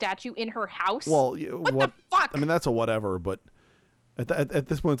fucking statue in her house? Well, what the fuck? I mean, that's a whatever, but at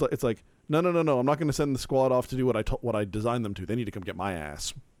this point, it's like no. I'm not going to send the squad off to do what I designed them to. They need to come get my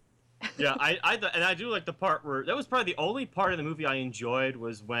ass. Yeah, I do like the part where that was probably the only part of the movie I enjoyed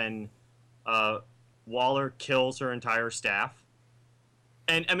was when Waller kills her entire staff.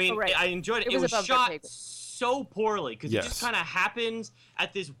 And I mean, I enjoyed it. It was shot so poorly because it just kind of happens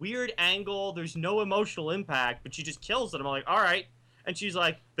at this weird angle. There's no emotional impact, but she just kills it. I'm like, all right. And she's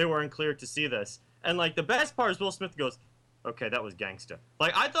like, they weren't cleared to see this. And like the best part is Will Smith goes, okay, that was gangsta.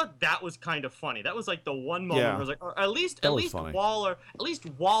 Like I thought that was kind of funny. That was like the one moment where I was like, at least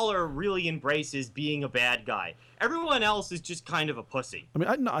Waller really embraces being a bad guy. Everyone else is just kind of a pussy. I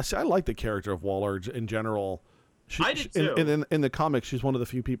mean, I like the character of Waller in general. I did too. In the comics, she's one of the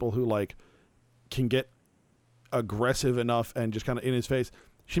few people who like can get aggressive enough and just kind of in his face.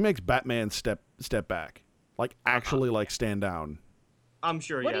 She makes Batman step back, like actually like stand down. I'm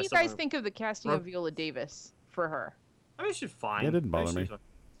sure. What do you guys think of the casting of Viola Davis for her? I mean, she's fine. It didn't bother me.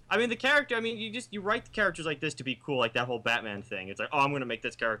 I mean, the character. I mean, you write the characters like this to be cool, like that whole Batman thing. It's like, oh, I'm gonna make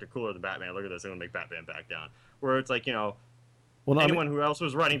this character cooler than Batman. Look at this, I'm gonna make Batman back down. Where it's like, anyone who else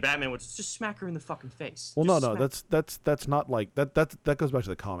was writing Batman would just smack her in the fucking face. Well, no, that's not like that. That goes back to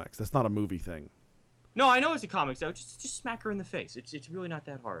the comics. That's not a movie thing. No, I know it's a comics though. Just smack her in the face. It's really not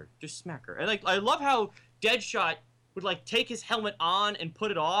that hard. Just smack her. And like I love how Deadshot would like take his helmet on and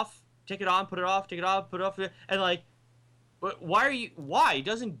put it off, take it on, put it off, take it off, put it off, and like, but why? He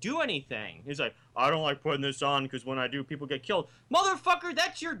doesn't do anything. He's like, I don't like putting this on because when I do, people get killed. Motherfucker,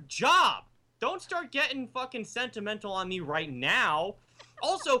 that's your job. Don't start getting fucking sentimental on me right now.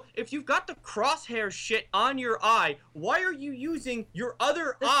 Also, if you've got the crosshair shit on your eye, why are you using your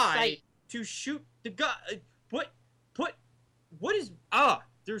other eye to shoot the gun? What is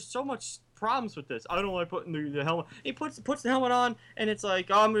there's so much problems with this. I don't like putting the helmet. He puts the helmet on, and it's like,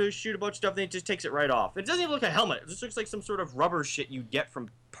 oh, I'm gonna shoot a bunch of stuff, and it just takes it right off. It doesn't even look like a helmet. It just looks like some sort of rubber shit you get from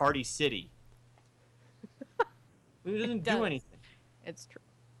Party City. It doesn't do anything. It's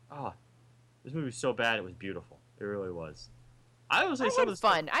true. This movie was so bad it was beautiful. It really was. I had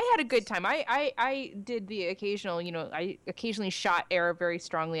fun. I had a good time. I did the occasional, I occasionally shot air very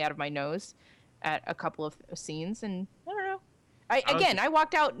strongly out of my nose at a couple of scenes, and I don't know. I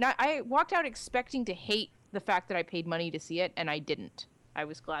walked out expecting to hate the fact that I paid money to see it, and I didn't. I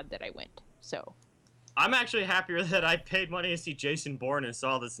was glad that I went. So I'm actually happier that I paid money to see Jason Bourne and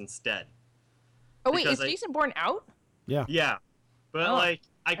saw this instead. Oh wait, is Jason Bourne out? Yeah. Yeah. But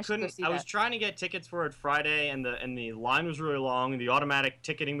I couldn't. I was that. trying to get tickets for it Friday, and the line was really long, and the automatic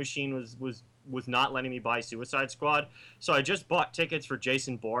ticketing machine was not letting me buy Suicide Squad. So I just bought tickets for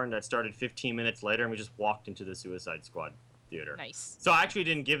Jason Bourne that started 15 minutes later, and we just walked into the Suicide Squad theater. Nice. So I actually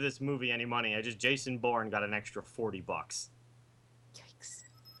didn't give this movie any money. Jason Bourne got an extra $40. Yikes.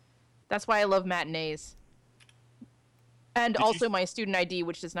 That's why I love matinees. And also my student ID,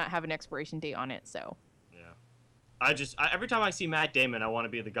 which does not have an expiration date on it, so. Every time I see Matt Damon, I want to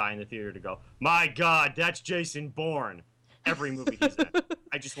be the guy in the theater to go, my God, that's Jason Bourne. Every movie does that.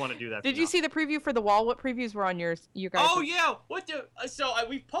 I just want to do that. Did you see the preview for The Wall? What previews were on your guys'? Oh yeah,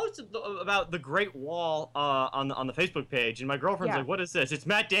 we posted about The Great Wall on the Facebook page, and my girlfriend's like, "What is this?" It's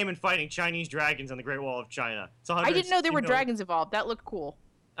Matt Damon fighting Chinese dragons on the Great Wall of China. I didn't know there were dragons involved. That looked cool.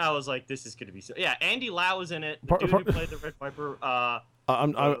 I was like, "This is going to be so." Yeah, Andy Lau was in it. The dude who played the Red Viper.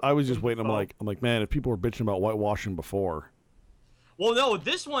 I was just waiting. I'm like, man, if people were bitching about whitewashing before. Well, no,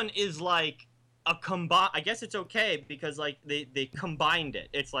 this one is like a I guess it's okay because like they combined it.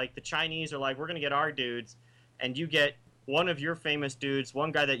 It's like the Chinese are like, we're gonna get our dudes, and you get one of your famous dudes,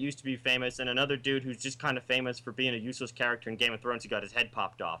 one guy that used to be famous, and another dude who's just kind of famous for being a useless character in Game of Thrones who got his head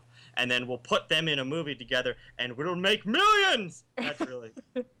popped off, and then we'll put them in a movie together, and we'll make millions. That's really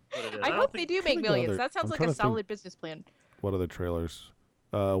what it is. I hope they do make millions. That sounds like a solid business plan. What are the trailers?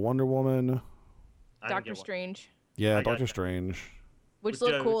 Wonder Woman. Doctor Strange. Yeah, Doctor Strange. Which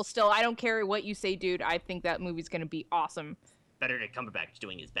look cool still. I don't care what you say, dude. I think that movie's going to be awesome. Benedict Cumberbatch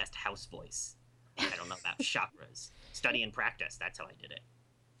doing his best house voice. I don't know about chakras. Study and practice. That's how I did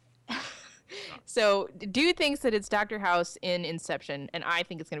it. So, dude thinks that it's Dr. House in Inception, and I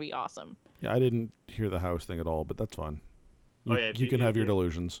think it's going to be awesome. Yeah, I didn't hear the house thing at all, but that's fine. You can have your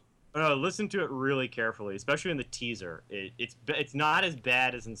delusions. Listen to it really carefully, especially in the teaser. It's not as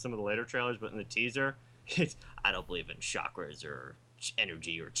bad as in some of the later trailers, but in the teaser, I don't believe in chakras or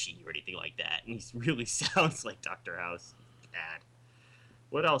energy or chi or anything like that. And he really sounds like Dr. House. Bad.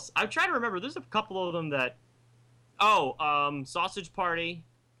 What else? I'm trying to remember. There's a couple of them that. Sausage Party,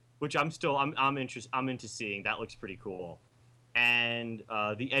 which I'm into seeing. That looks pretty cool. and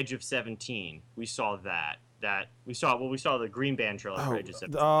The Edge of 17. We saw that. We saw the Green Band trailer for Edge of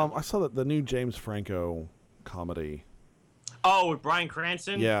 17. I saw the new James Franco comedy. Oh, with Bryan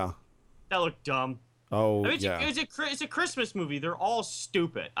Cranston? Yeah. That looked dumb. Oh, I mean, yeah. It's a Christmas movie. They're all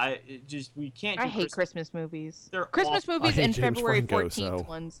stupid. We can't. I hate Christmas movies. They're Christmas movies and James February Franco, 14th so-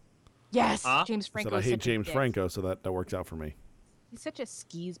 ones. Yes, Huh? James I Franco. said I is hate such a James dick. Franco, so that works out for me. He's such a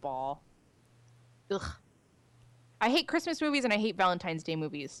skis ball. Ugh. I hate Christmas movies and I hate Valentine's Day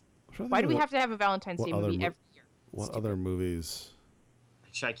movies. Why do we have to have a Valentine's Day movie every year? What Stupid. other movies?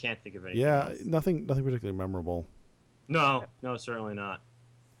 I can't think of anything. Yeah, else. nothing particularly memorable. No, certainly not.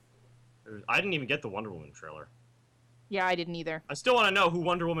 I didn't even get the Wonder Woman trailer. Yeah, I didn't either. I still want to know who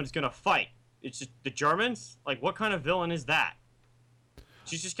Wonder Woman is gonna fight. It's just the Germans. Like, what kind of villain is that?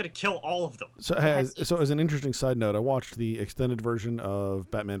 She's just gonna kill all of them. So, as an interesting side note, I watched the extended version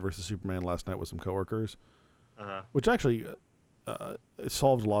of Batman vs Superman last night with some coworkers, which actually it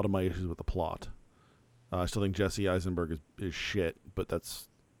solved a lot of my issues with the plot. I still think Jesse Eisenberg is shit, but that's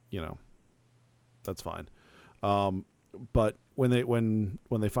fine. But when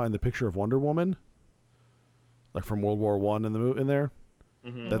they find the picture of Wonder Woman, like from World War I in there,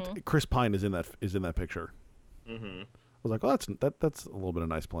 that Chris Pine is in that picture. Mm-hmm. I was like, well, that's a little bit of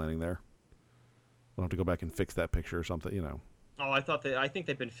nice planning there. We'll have to go back and fix that picture or something, Oh, I think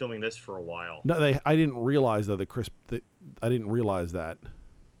they've been filming this for a while. No, I didn't realize that I didn't realize that.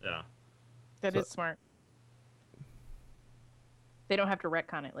 Yeah. That is smart. They don't have to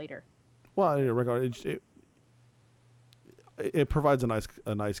retcon it later. Well, it provides a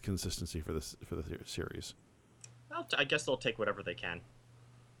nice consistency for the series. Well, I guess they'll take whatever they can.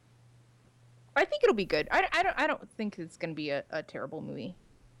 I think it'll be good. I don't think it's gonna be a terrible movie.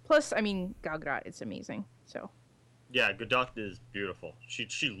 Plus, I mean, Gal Gadot is amazing. So. Yeah, Gadot is beautiful. She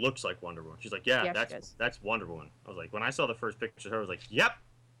looks like Wonder Woman. She's like, Yeah, she does. that's Wonder Woman. I was like, when I saw the first picture of her, I was like, yep,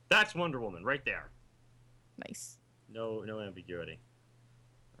 that's Wonder Woman right there. Nice. No ambiguity.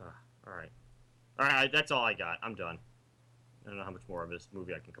 All right. That's all I got. I'm done. I don't know how much more of this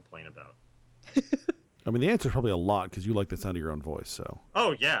movie I can complain about. I mean, the answer is probably a lot because you like the sound of your own voice. So.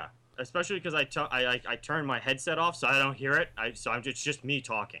 Oh yeah, especially because I turn my headset off so I don't hear it. It's just me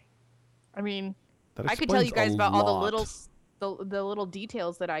talking. I mean, That I could tell you explains guys a about all the lot. little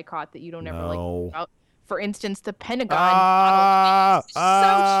details that I caught that you don't ever like No. about. For instance, the Pentagon model is so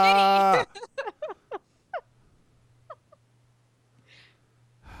shitty.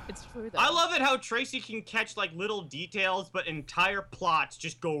 It's true though. I love it how Tracy can catch like little details, but entire plots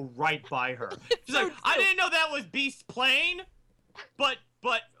just go right by her. She's like, I didn't know that was Beast's plane, but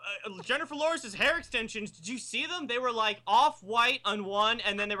Jennifer Lawrence's hair extensions. Did you see them? They were like off-white on one,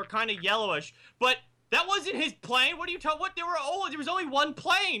 and then they were kind of yellowish. But that wasn't his plane. What are you talking? What they were? Oh, there was only one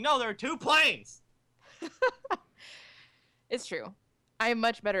plane. No, there were two planes. It's true. I am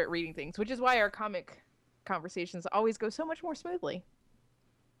much better at reading things, which is why our comic conversations always go so much more smoothly.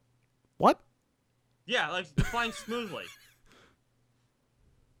 What? Yeah, like define smoothly.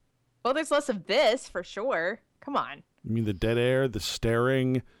 Well, there's less of this for sure. Come on. You mean the dead air, the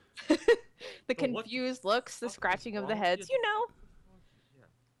staring? The But what confused looks, the what is scratching of the wrong with heads, you? you know. Yeah,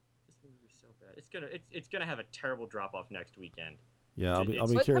 this movie is so bad. It's gonna have a terrible drop off next weekend. Yeah, I'll be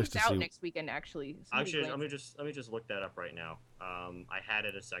What curious comes to out see. next weekend, actually? Somebody Actually, glanced. let me just look that up right now. I had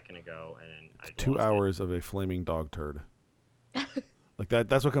it a second ago, and I 2 lost it. hours of a flaming dog turd. Like that.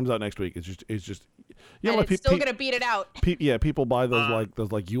 That's what comes out next week. It's just. You know, And like it's still gonna beat it out. people buy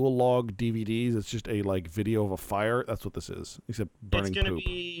those like Yule log DVDs. It's just a like video of a fire. That's what this is, except burning It's gonna poop.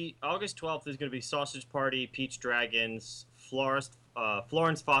 be August 12th. There's gonna be Sausage Party, Peach Dragons, Florence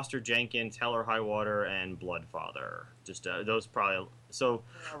Foster Jenkins, Hell or High Water, and Bloodfather. Just those probably. So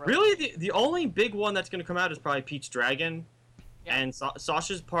really, the only big one that's gonna come out is probably Peach Dragon. Yeah. And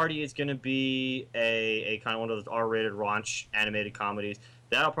Sasha's Party is going to be a kind of one of those R-rated raunch animated comedies.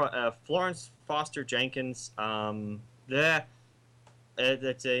 That'll probably Florence Foster Jenkins. That's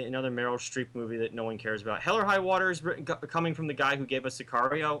another Meryl Streep movie that no one cares about. Hell or High Water is coming from the guy who gave us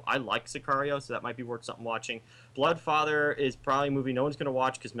Sicario. I like Sicario, so that might be worth something watching. Bloodfather is probably a movie no one's going to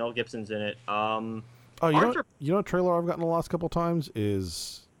watch because Mel Gibson's in it. Oh, you know what trailer I've gotten the last couple times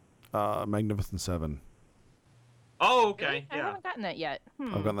is Magnificent Seven. Oh, okay. Really? I Yeah. haven't gotten that yet.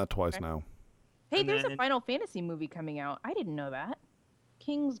 I've gotten that twice Okay. now. Hey, And there's then- a Final Fantasy movie coming out. I didn't know that.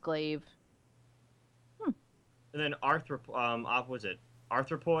 Kingsglaive. And then was it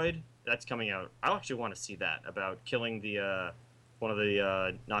Arthropoid? That's coming out. I actually want to see that about killing the one of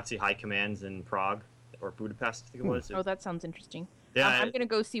the Nazi high commands in Prague or Budapest, I think it was. Oh, that sounds interesting. Yeah, I'm gonna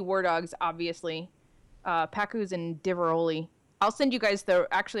go see War Dogs, obviously. Pacu's and Diveroli I'll send you guys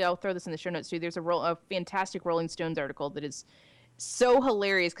actually, I'll throw this in the show notes too. There's a fantastic Rolling Stones article that is so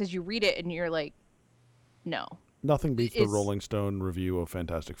hilarious because you read it and you're like, no. Nothing beats the Rolling Stone review of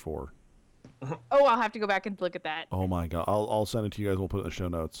Fantastic Four. Oh, I'll have to go back and look at that. Oh my god, I'll send it to you guys. We'll put it in the show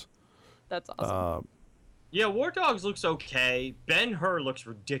notes. That's awesome. Yeah, War Dogs looks okay. Ben-Hur looks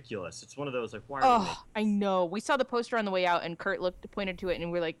ridiculous. It's one of those like, why? I know. We saw the poster on the way out, and Kurt pointed to it,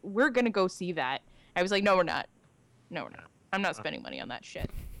 and we're like, we're gonna go see that. I was like, no, we're not. No, we're not. I'm not spending money on that shit.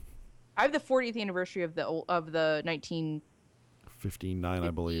 I have the 40th anniversary of the 1959, I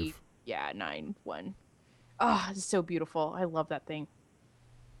believe. Yeah, 9-1. Oh, it's so beautiful. I love that thing.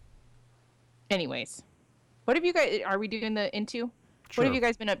 Anyways, what have you guys? Are we doing the into? Sure. What have you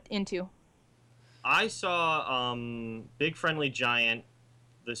guys been up into? I saw Big Friendly Giant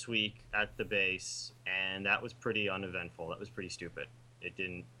this week at the base, and that was pretty uneventful. That was pretty stupid.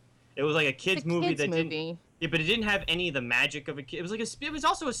 It was like a kids movie that didn't. Yeah, but it didn't have any of the magic of a kid. It was like it was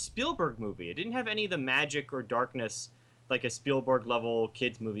also a Spielberg movie. It didn't have any of the magic or darkness like a Spielberg level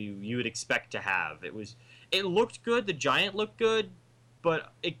kids movie you would expect to have. It looked good. The giant looked good,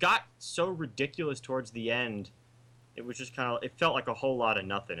 but it got so ridiculous towards the end. It was just it felt like a whole lot of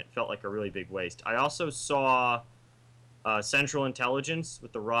nothing. It felt like a really big waste. I also saw Central Intelligence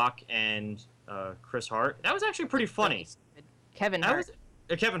with The Rock and Chris Hart. That was actually pretty funny. Kevin Hart.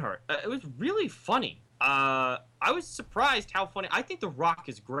 Kevin Hart. It was really funny. I was surprised how funny. I think The Rock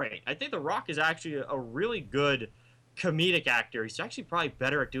is great. I think The Rock is actually a really good comedic actor. He's actually probably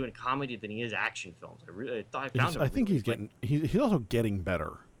better at doing comedy than he is action films. I think he's also getting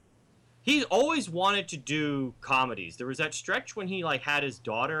better. He's always wanted to do comedies. There was that stretch when he had his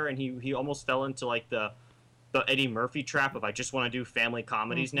daughter, and he almost fell into the Eddie Murphy trap of I just want to do family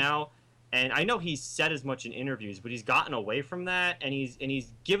comedies now. And I know he's said as much in interviews, but he's gotten away from that, and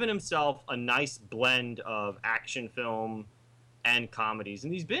he's given himself a nice blend of action film and comedies,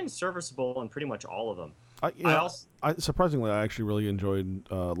 and he's been serviceable in pretty much all of them. Surprisingly, I actually really enjoyed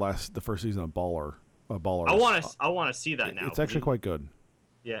the first season of Ballers. I want to see that now. It's actually quite good.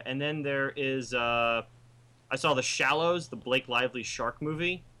 Yeah, and then there is I saw The Shallows, the Blake Lively shark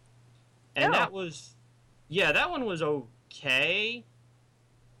movie, and that one was okay.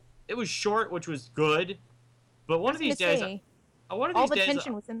 It was short, which was good, but one of these days, all the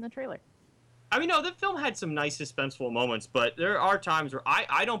tension was in the trailer. I mean, no, the film had some nice suspenseful moments, but there are times where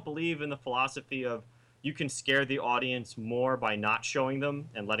I don't believe in the philosophy of you can scare the audience more by not showing them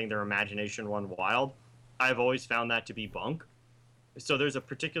and letting their imagination run wild. I've always found that to be bunk. So there's a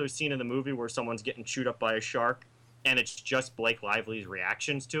particular scene in the movie where someone's getting chewed up by a shark, and it's just Blake Lively's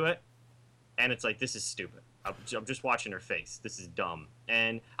reactions to it, and it's like, this is stupid. I'm just watching her face. This is dumb.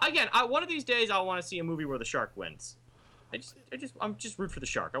 And again, one of these days I want to see a movie where the shark wins. I'm just root for the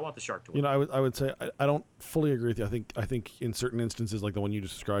shark. I want the shark to win. You know, I would say I don't fully agree with you. I think in certain instances, like the one you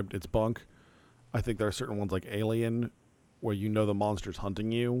just described, it's bunk. I think there are certain ones like Alien, where the monster's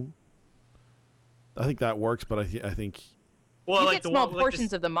hunting you. I think that works, but I think. Well, you get small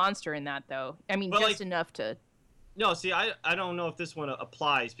portions of the monster in that, though. I mean, just enough to. No, see, I don't know if this one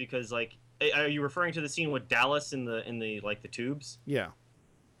applies because are you referring to the scene with Dallas in the tubes? Yeah.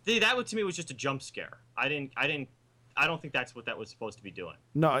 That to me was just a jump scare. I don't think that's what that was supposed to be doing.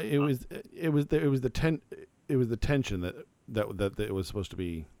 No, it was the tension that it was supposed to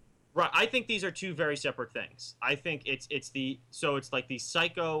be. Right. I think these are two very separate things. I think it's like the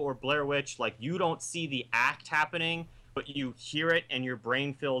Psycho or Blair Witch, like you don't see the act happening, but you hear it and your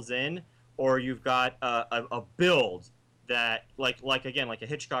brain fills in, or you've got a build that like a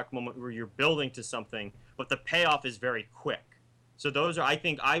Hitchcock moment where you're building to something, but the payoff is very quick. So those are, I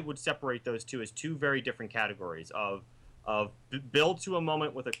think I would separate those two as two very different categories of build to a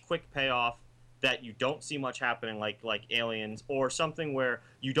moment with a quick payoff that you don't see much happening like Aliens, or something where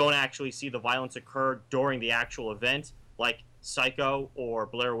you don't actually see the violence occur during the actual event, like Psycho or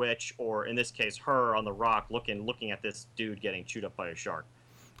Blair Witch, or in this case Her on the rock looking at this dude getting chewed up by a shark.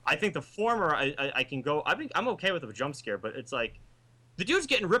 I think the former I can go. I think I'm okay with a jump scare, but it's like the dude's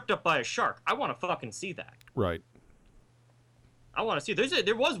getting ripped up by a shark. I want to fucking see that. Right. I want to see.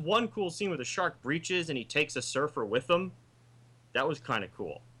 There was one cool scene where the shark breaches and he takes a surfer with him. That was kind of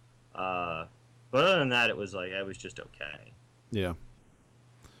cool. But other than that, it was just okay. Yeah.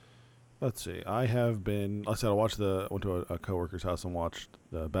 Let's see. I went to a coworker's house and watched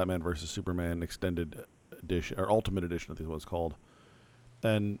the Batman vs Superman extended edition, or Ultimate Edition, I think is what it's called.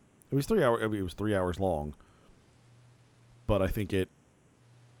 And it was 3 hours. It was 3 hours long. But I think it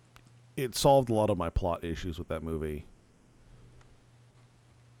solved a lot of my plot issues with that movie.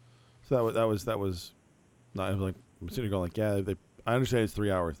 So that was. I was like, I'm sitting there going like, yeah, I understand it's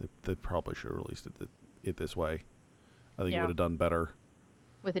 3 hours. They probably should have released it this way. I think it Yeah. would have done better.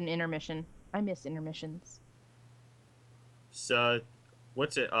 With an intermission. I miss intermissions. So,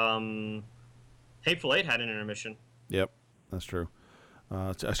 what's it? Hateful Eight had an intermission. Yep, that's true.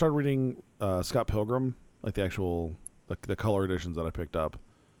 So I started reading Scott Pilgrim, like the actual the color editions that I picked up,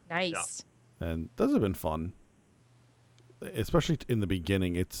 Nice. and those have been fun. Especially in the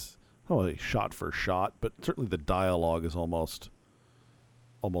beginning, it's not really shot for shot, but certainly the dialogue is almost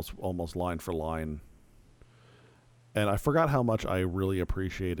line for line. And I forgot how much I really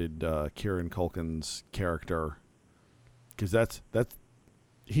appreciated Kieran Culkin's character, because that's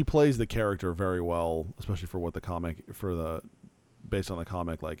he plays the character very well, especially for what the comic based on the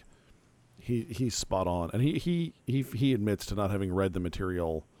comic. Like he's spot on, and he admits to not having read the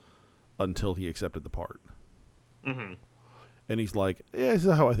material until he accepted the part. Mm-hmm. And he's like, "Yeah, this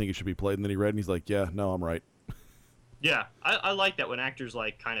is how I think it should be played." And then he read, and he's like, "Yeah, no, I'm right." Yeah, I like that when actors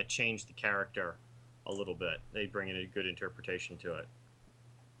like kind of change the character a little bit. They bring in a good interpretation to it.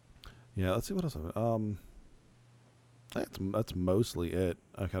 Yeah, let's see what else. That's mostly it.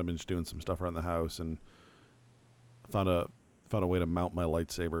 I've kind of been just doing some stuff around the house and found a way to mount my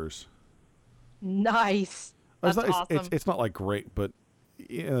lightsabers. Nice. That's awesome. It's not like great, but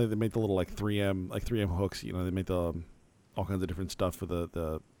you know, they make the little like 3M hooks. You know, they make the all kinds of different stuff for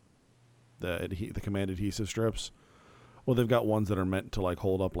the command adhesive strips. Well, they've got ones that are meant to like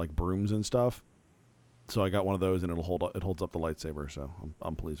hold up like brooms and stuff. So I got one of those, and it holds up the lightsaber. So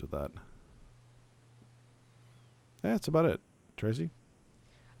I'm pleased with that. Yeah, that's about it. Tracy?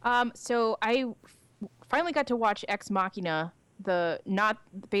 So I finally got to watch Ex Machina, not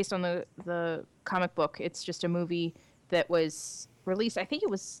based on the comic book. It's just a movie that was released. I think it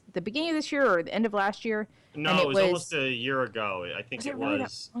was the beginning of this year or the end of last year. No, it was almost a year ago. I think it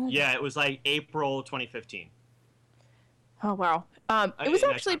was. Yeah, it was like April 2015. Oh wow.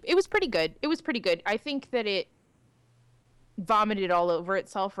 It was pretty good. It was pretty good. I think that it vomited all over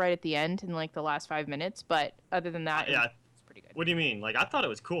itself right at the end in like the last 5 minutes, but other than that, yeah, it's pretty good. What do you mean? Like I thought it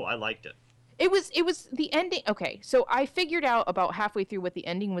was cool. I liked it. It was the ending. Okay, so I figured out about halfway through what the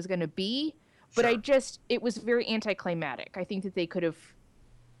ending was going to be, but Sure. it was very anticlimactic. I think that they could have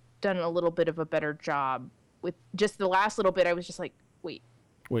done a little bit of a better job with just the last little bit. I was just like, wait,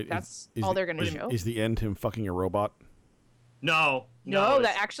 that's all they're going to show? Is the end him fucking a robot? No,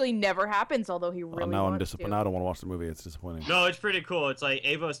 that actually never happens, although he really now I'm wants disappointed. to. Now I don't want to watch the movie. It's disappointing. No, it's pretty cool. It's like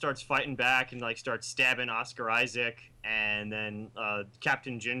Ava starts fighting back and like starts stabbing Oscar Isaac, and then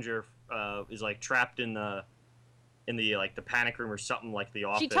Captain Ginger is like trapped in the like the panic room or something like the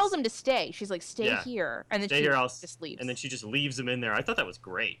office. She tells him to stay. She's like, stay here, and then Stay here, just leaves. And then she just leaves him in there. I thought that was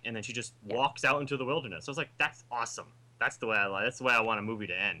great. And then she just walks out into the wilderness. I was like, that's awesome. That's the way I want a movie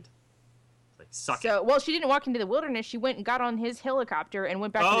to end. Like, suck it. Well, she didn't walk into the wilderness. She went and got on his helicopter and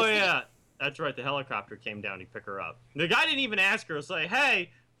went back to the city. Oh, yeah. That's right. The helicopter came down to pick her up. The guy didn't even ask her. It was like,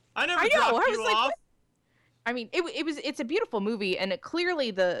 hey, I never dropped you off. What? I mean, it's a beautiful movie, and clearly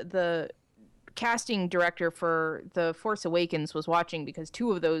the casting director for The Force Awakens was watching, because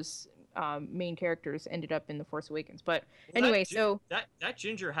two of those main characters ended up in The Force Awakens. But anyway, that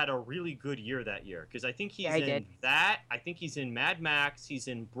Ginger had a really good year that year, because I think he's I think he's in Mad Max, he's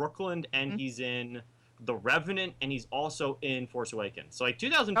in Brooklyn, and he's in The Revenant, and he's also in Force Awakens. So like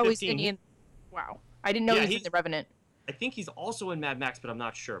 2015. Wow, I didn't know he was in The Revenant. I think he's also in Mad Max, but I'm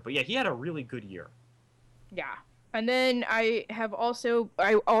not sure. But yeah, he had a really good year. Yeah. And then I also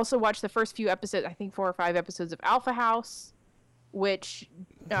watched the first few episodes, I think 4 or 5 episodes of Alpha House, which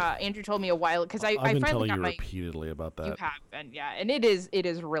Andrew told me a while, because I I've been finally telling got you my repeatedly about that. You have, and yeah, and it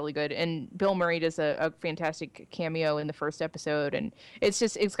is really good. And Bill Murray does a fantastic cameo in the first episode, and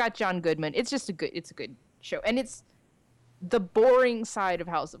it's got John Goodman. It's a good show, and it's the boring side of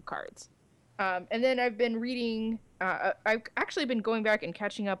House of Cards. And then I've been reading. I've actually been going back and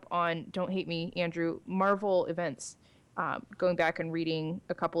catching up on, don't hate me, Andrew, Marvel events. Going back and reading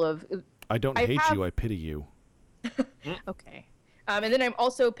a couple of. I don't hate you. I pity you. Okay. And then I've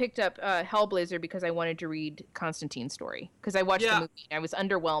also picked up Hellblazer, because I wanted to read Constantine's story, because I watched the movie and I was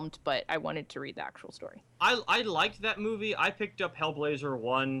underwhelmed, but I wanted to read the actual story. I liked that movie. I picked up Hellblazer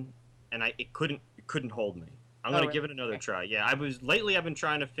 1, and it couldn't hold me. I'm gonna give it another try. Yeah, I've been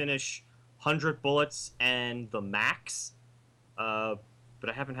trying to finish 100 Bullets and The Max, but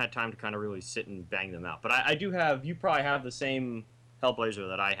I haven't had time to kind of really sit and bang them out. But I do have. You probably have the same Hellblazer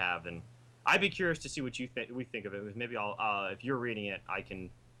that I have, and I'd be curious to see what we think of it. Maybe if you're reading it, I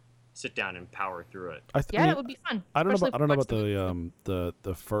can sit down and power through it. That would be fun. I don't know about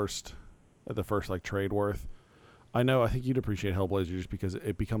the first like trade worth. I think you'd appreciate Hellblazer just because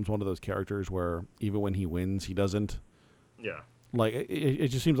it becomes one of those characters where even when he wins, he doesn't. Yeah. Like it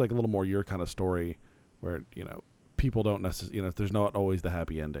just seems like a little more your kind of story, where people don't necessarily, there's not always the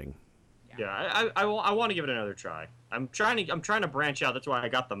happy ending. Yeah, I want to give it another try. I'm trying to branch out. That's why I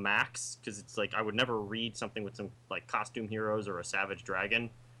got the Max, because it's like I would never read something with some like costume heroes or a savage dragon,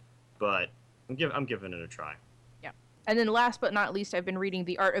 but I'm giving it a try. Yeah. And then last but not least, I've been reading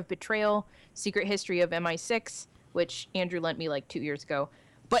The Art of Betrayal: Secret History of MI6, which Andrew lent me like 2 years ago.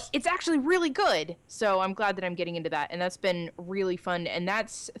 But it's actually really good, so I'm glad that I'm getting into that, and that's been really fun. And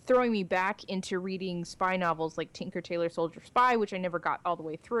that's throwing me back into reading spy novels like Tinker Tailor Soldier Spy, which I never got all the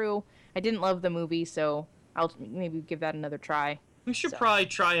way through. I didn't love the movie, so I'll maybe give that another try. We should probably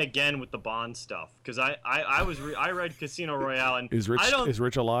try again with the Bond stuff, because I read Casino Royale, and Is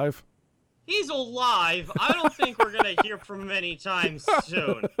Rich alive? He's alive. I don't think we're gonna hear from him anytime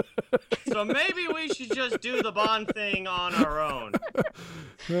soon. So maybe we should just do the Bond thing on our own.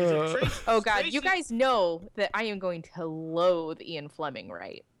 Oh God, you guys know that I am going to loathe Ian Fleming,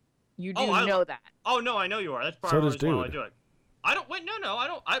 right? You do know that. Oh no, I know you are. That's part of the reason why I do it. I don't. Wait, no, I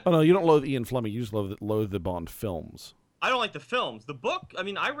don't. Oh no, you don't loathe Ian Fleming. You just loathe the Bond films. I don't like the films. The book. I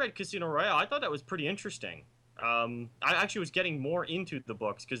mean, I read Casino Royale. I thought that was pretty interesting. I actually was getting more into the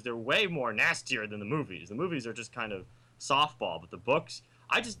books because they're way more nastier than the movies. The movies are just kind of softball, but the books,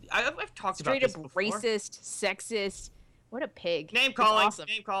 I've talked straight about this up before. Racist, sexist. What a pig. Name calling, awesome.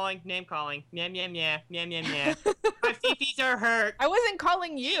 name calling. Meow, meow, meow, meow, meow, meow. My feeties are hurt. I wasn't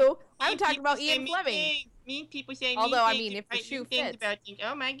calling you. I'm talking about Ian Fleming. Mean people say Although, I things mean, if the shoe things fits. about things.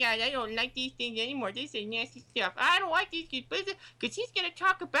 Oh my God, I don't like these things anymore. They say nasty stuff. I don't like these kids because he's gonna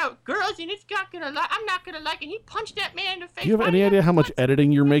talk about girls and it's not gonna like. I'm not gonna like. And he punched that man in the face. Do you have any idea how much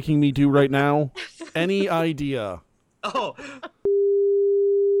editing you're making me do right now? Any idea? Oh.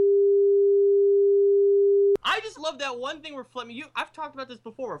 I just love that one thing where Fleming. I've talked about this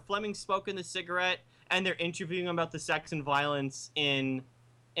before. Where Fleming's smoking the cigarette and they're interviewing him about the sex and violence in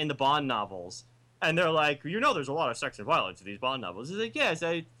the Bond novels. And they're like, there's a lot of sex and violence in these Bond novels. He's like, yes,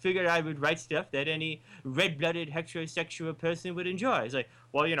 I figured I would write stuff that any red-blooded heterosexual person would enjoy. It's like,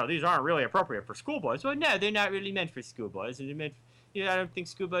 well, these aren't really appropriate for schoolboys. Well, no, they're not really meant for schoolboys. They're meant, I don't think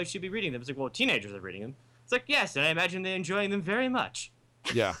schoolboys should be reading them. It's like, well, teenagers are reading them. It's like, yes, and I imagine they're enjoying them very much.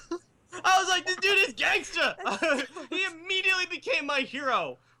 Yeah. I was like, this dude is gangsta. He immediately became my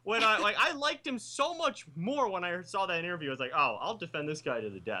hero. When I liked him so much more when I saw that interview. I was like, oh, I'll defend this guy to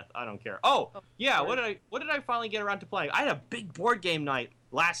the death. I don't care. Oh, yeah. What did I finally get around to playing? I had a big board game night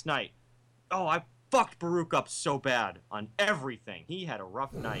last night. Oh, I fucked Baruch up so bad on everything. He had a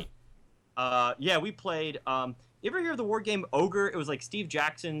rough night. Yeah, we played. You ever hear of the war game Ogre? It was like Steve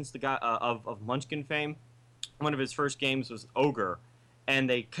Jackson's, the guy of Munchkin fame. One of his first games was Ogre, and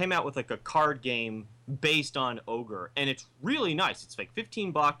they came out with like a card game based on Ogre, and it's really nice. It's like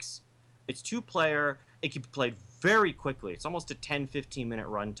 $15. It's 2-player. It can be played very quickly. It's almost a 10-15 minute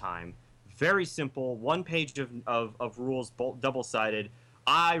runtime. Very simple. 1 page of rules, double-sided.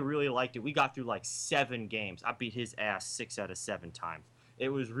 I really liked it. We got through like 7 games. I beat his ass 6 out of 7 times. It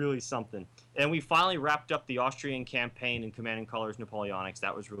was really something. And we finally wrapped up the Austrian campaign in Command and Colors Napoleonics.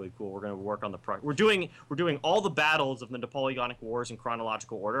 That was really cool. We're going to work on the we're doing all the battles of the Napoleonic Wars in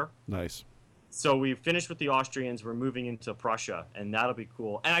chronological order. Nice. So we finished with the Austrians. We're moving into Prussia, and that'll be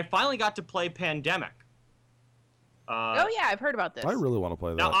cool. And I finally got to play Pandemic. Oh yeah, I've heard about this. I really want to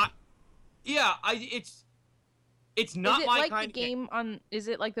play that. Now, it's not my kind of game on. Is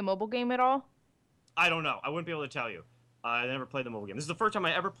it like the mobile game at all? I don't know. I wouldn't be able to tell you. I never played the mobile game. This is the first time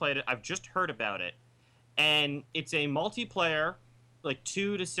I ever played it. I've just heard about it, and it's a multiplayer, like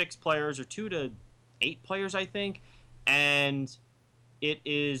 2 to 6 players or 2 to 8 players, I think, and it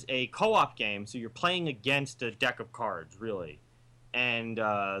is a co-op game, so you're playing against a deck of cards, really. And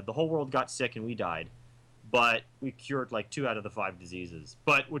the whole world got sick and we died. But we cured like 2 out of the 5 diseases.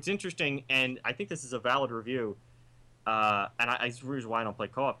 But what's interesting, and I think this is a valid review, and it's the reason why I don't play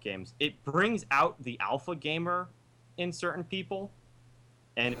co-op games, it brings out the alpha gamer in certain people.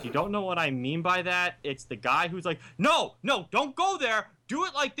 And if you don't know what I mean by that, it's the guy who's like, no, don't go there. Do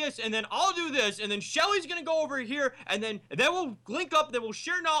it like this, and then I'll do this, and then Shelly's gonna go over here, and then we'll link up, then we'll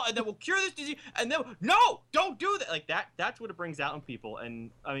share knowledge, and then we'll cure this disease, and then no, don't do that. Like that. That's what it brings out in people.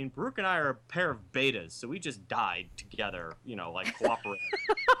 And I mean, Baruch and I are a pair of betas, so we just died together, like cooperating.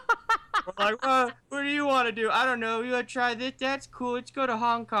 We're like, what do you want to do? I don't know. You want to try this? That's cool. Let's go to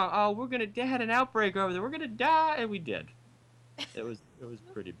Hong Kong. Oh, they had an outbreak over there. We're gonna die, and we did. It was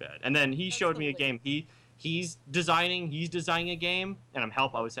pretty bad. And then he showed me a game. He's designing a game, and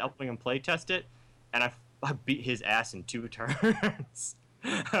I was helping him play test it, and I beat his ass in 2 turns.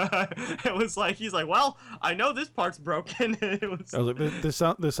 It was like, he's like, well, I know this part's broken. I was like,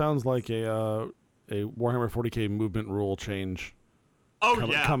 this sounds like a Warhammer 40K movement rule change. Oh,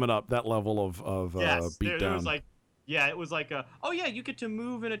 yeah. Coming up, that level of yes, beatdown. It was like, Yeah, it was like, oh yeah, you get to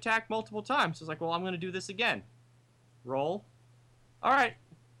move and attack multiple times. So it's like, well, I'm going to do this again. Roll. All right,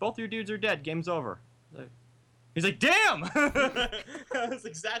 both your dudes are dead. Game's over. He's like, damn! That's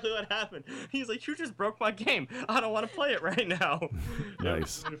exactly what happened. He's like, you just broke my game. I don't want to play it right now.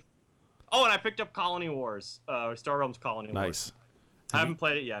 Nice. Oh, and I picked up Colony Wars, Star Realms Colony Wars. Nice. I haven't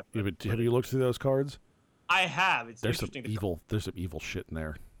played it yet. Yeah, but have you looked through those cards? I have. It's There's some interesting. There's some evil shit in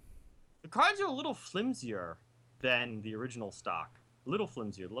there. The cards are a little flimsier than the original stock. A little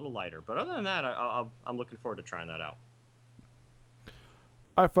flimsier, a little lighter. But other than that, I'm looking forward to trying that out.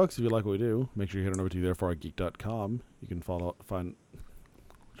 All right, folks, if you like what we do, make sure you head on over to thereforegeek.com. You can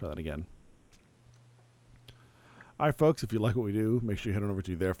try that again. All right, folks, if you like what we do, make sure you head on over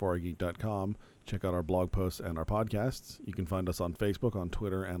to thereforegeek.com. Check out our blog posts and our podcasts. You can find us on Facebook, on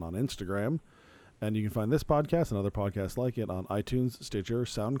Twitter, and on Instagram. And you can find this podcast and other podcasts like it on iTunes, Stitcher,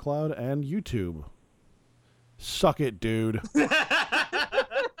 SoundCloud, and YouTube. Suck it, dude.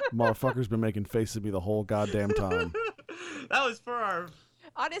 Motherfucker's been making faces at me the whole goddamn time. That was for our...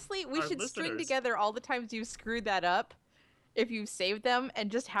 Honestly, we our should listeners. string together all the times you screwed that up, if you saved them,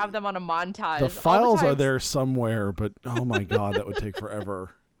 and just have them on a montage. The files are times- there somewhere, but oh my god, that would take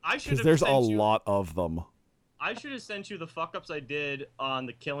forever. I should Because have there's a sent you... lot of them. I should have sent you the fuck-ups I did on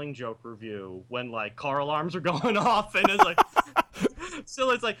the Killing Joke review when, like, car alarms are going off, and it's like...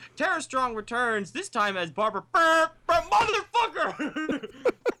 So it's like, Tara Strong returns, this time as Barbara... Motherfucker!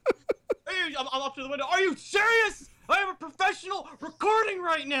 Hey, I'm up to the window. Are you serious? I am a professional recording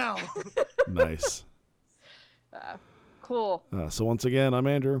right now! Nice. Cool. So once again, I'm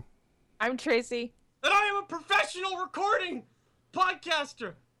Andrew. I'm Tracy. And I am a professional recording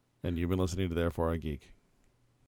podcaster! And you've been listening to Therefore I Geek.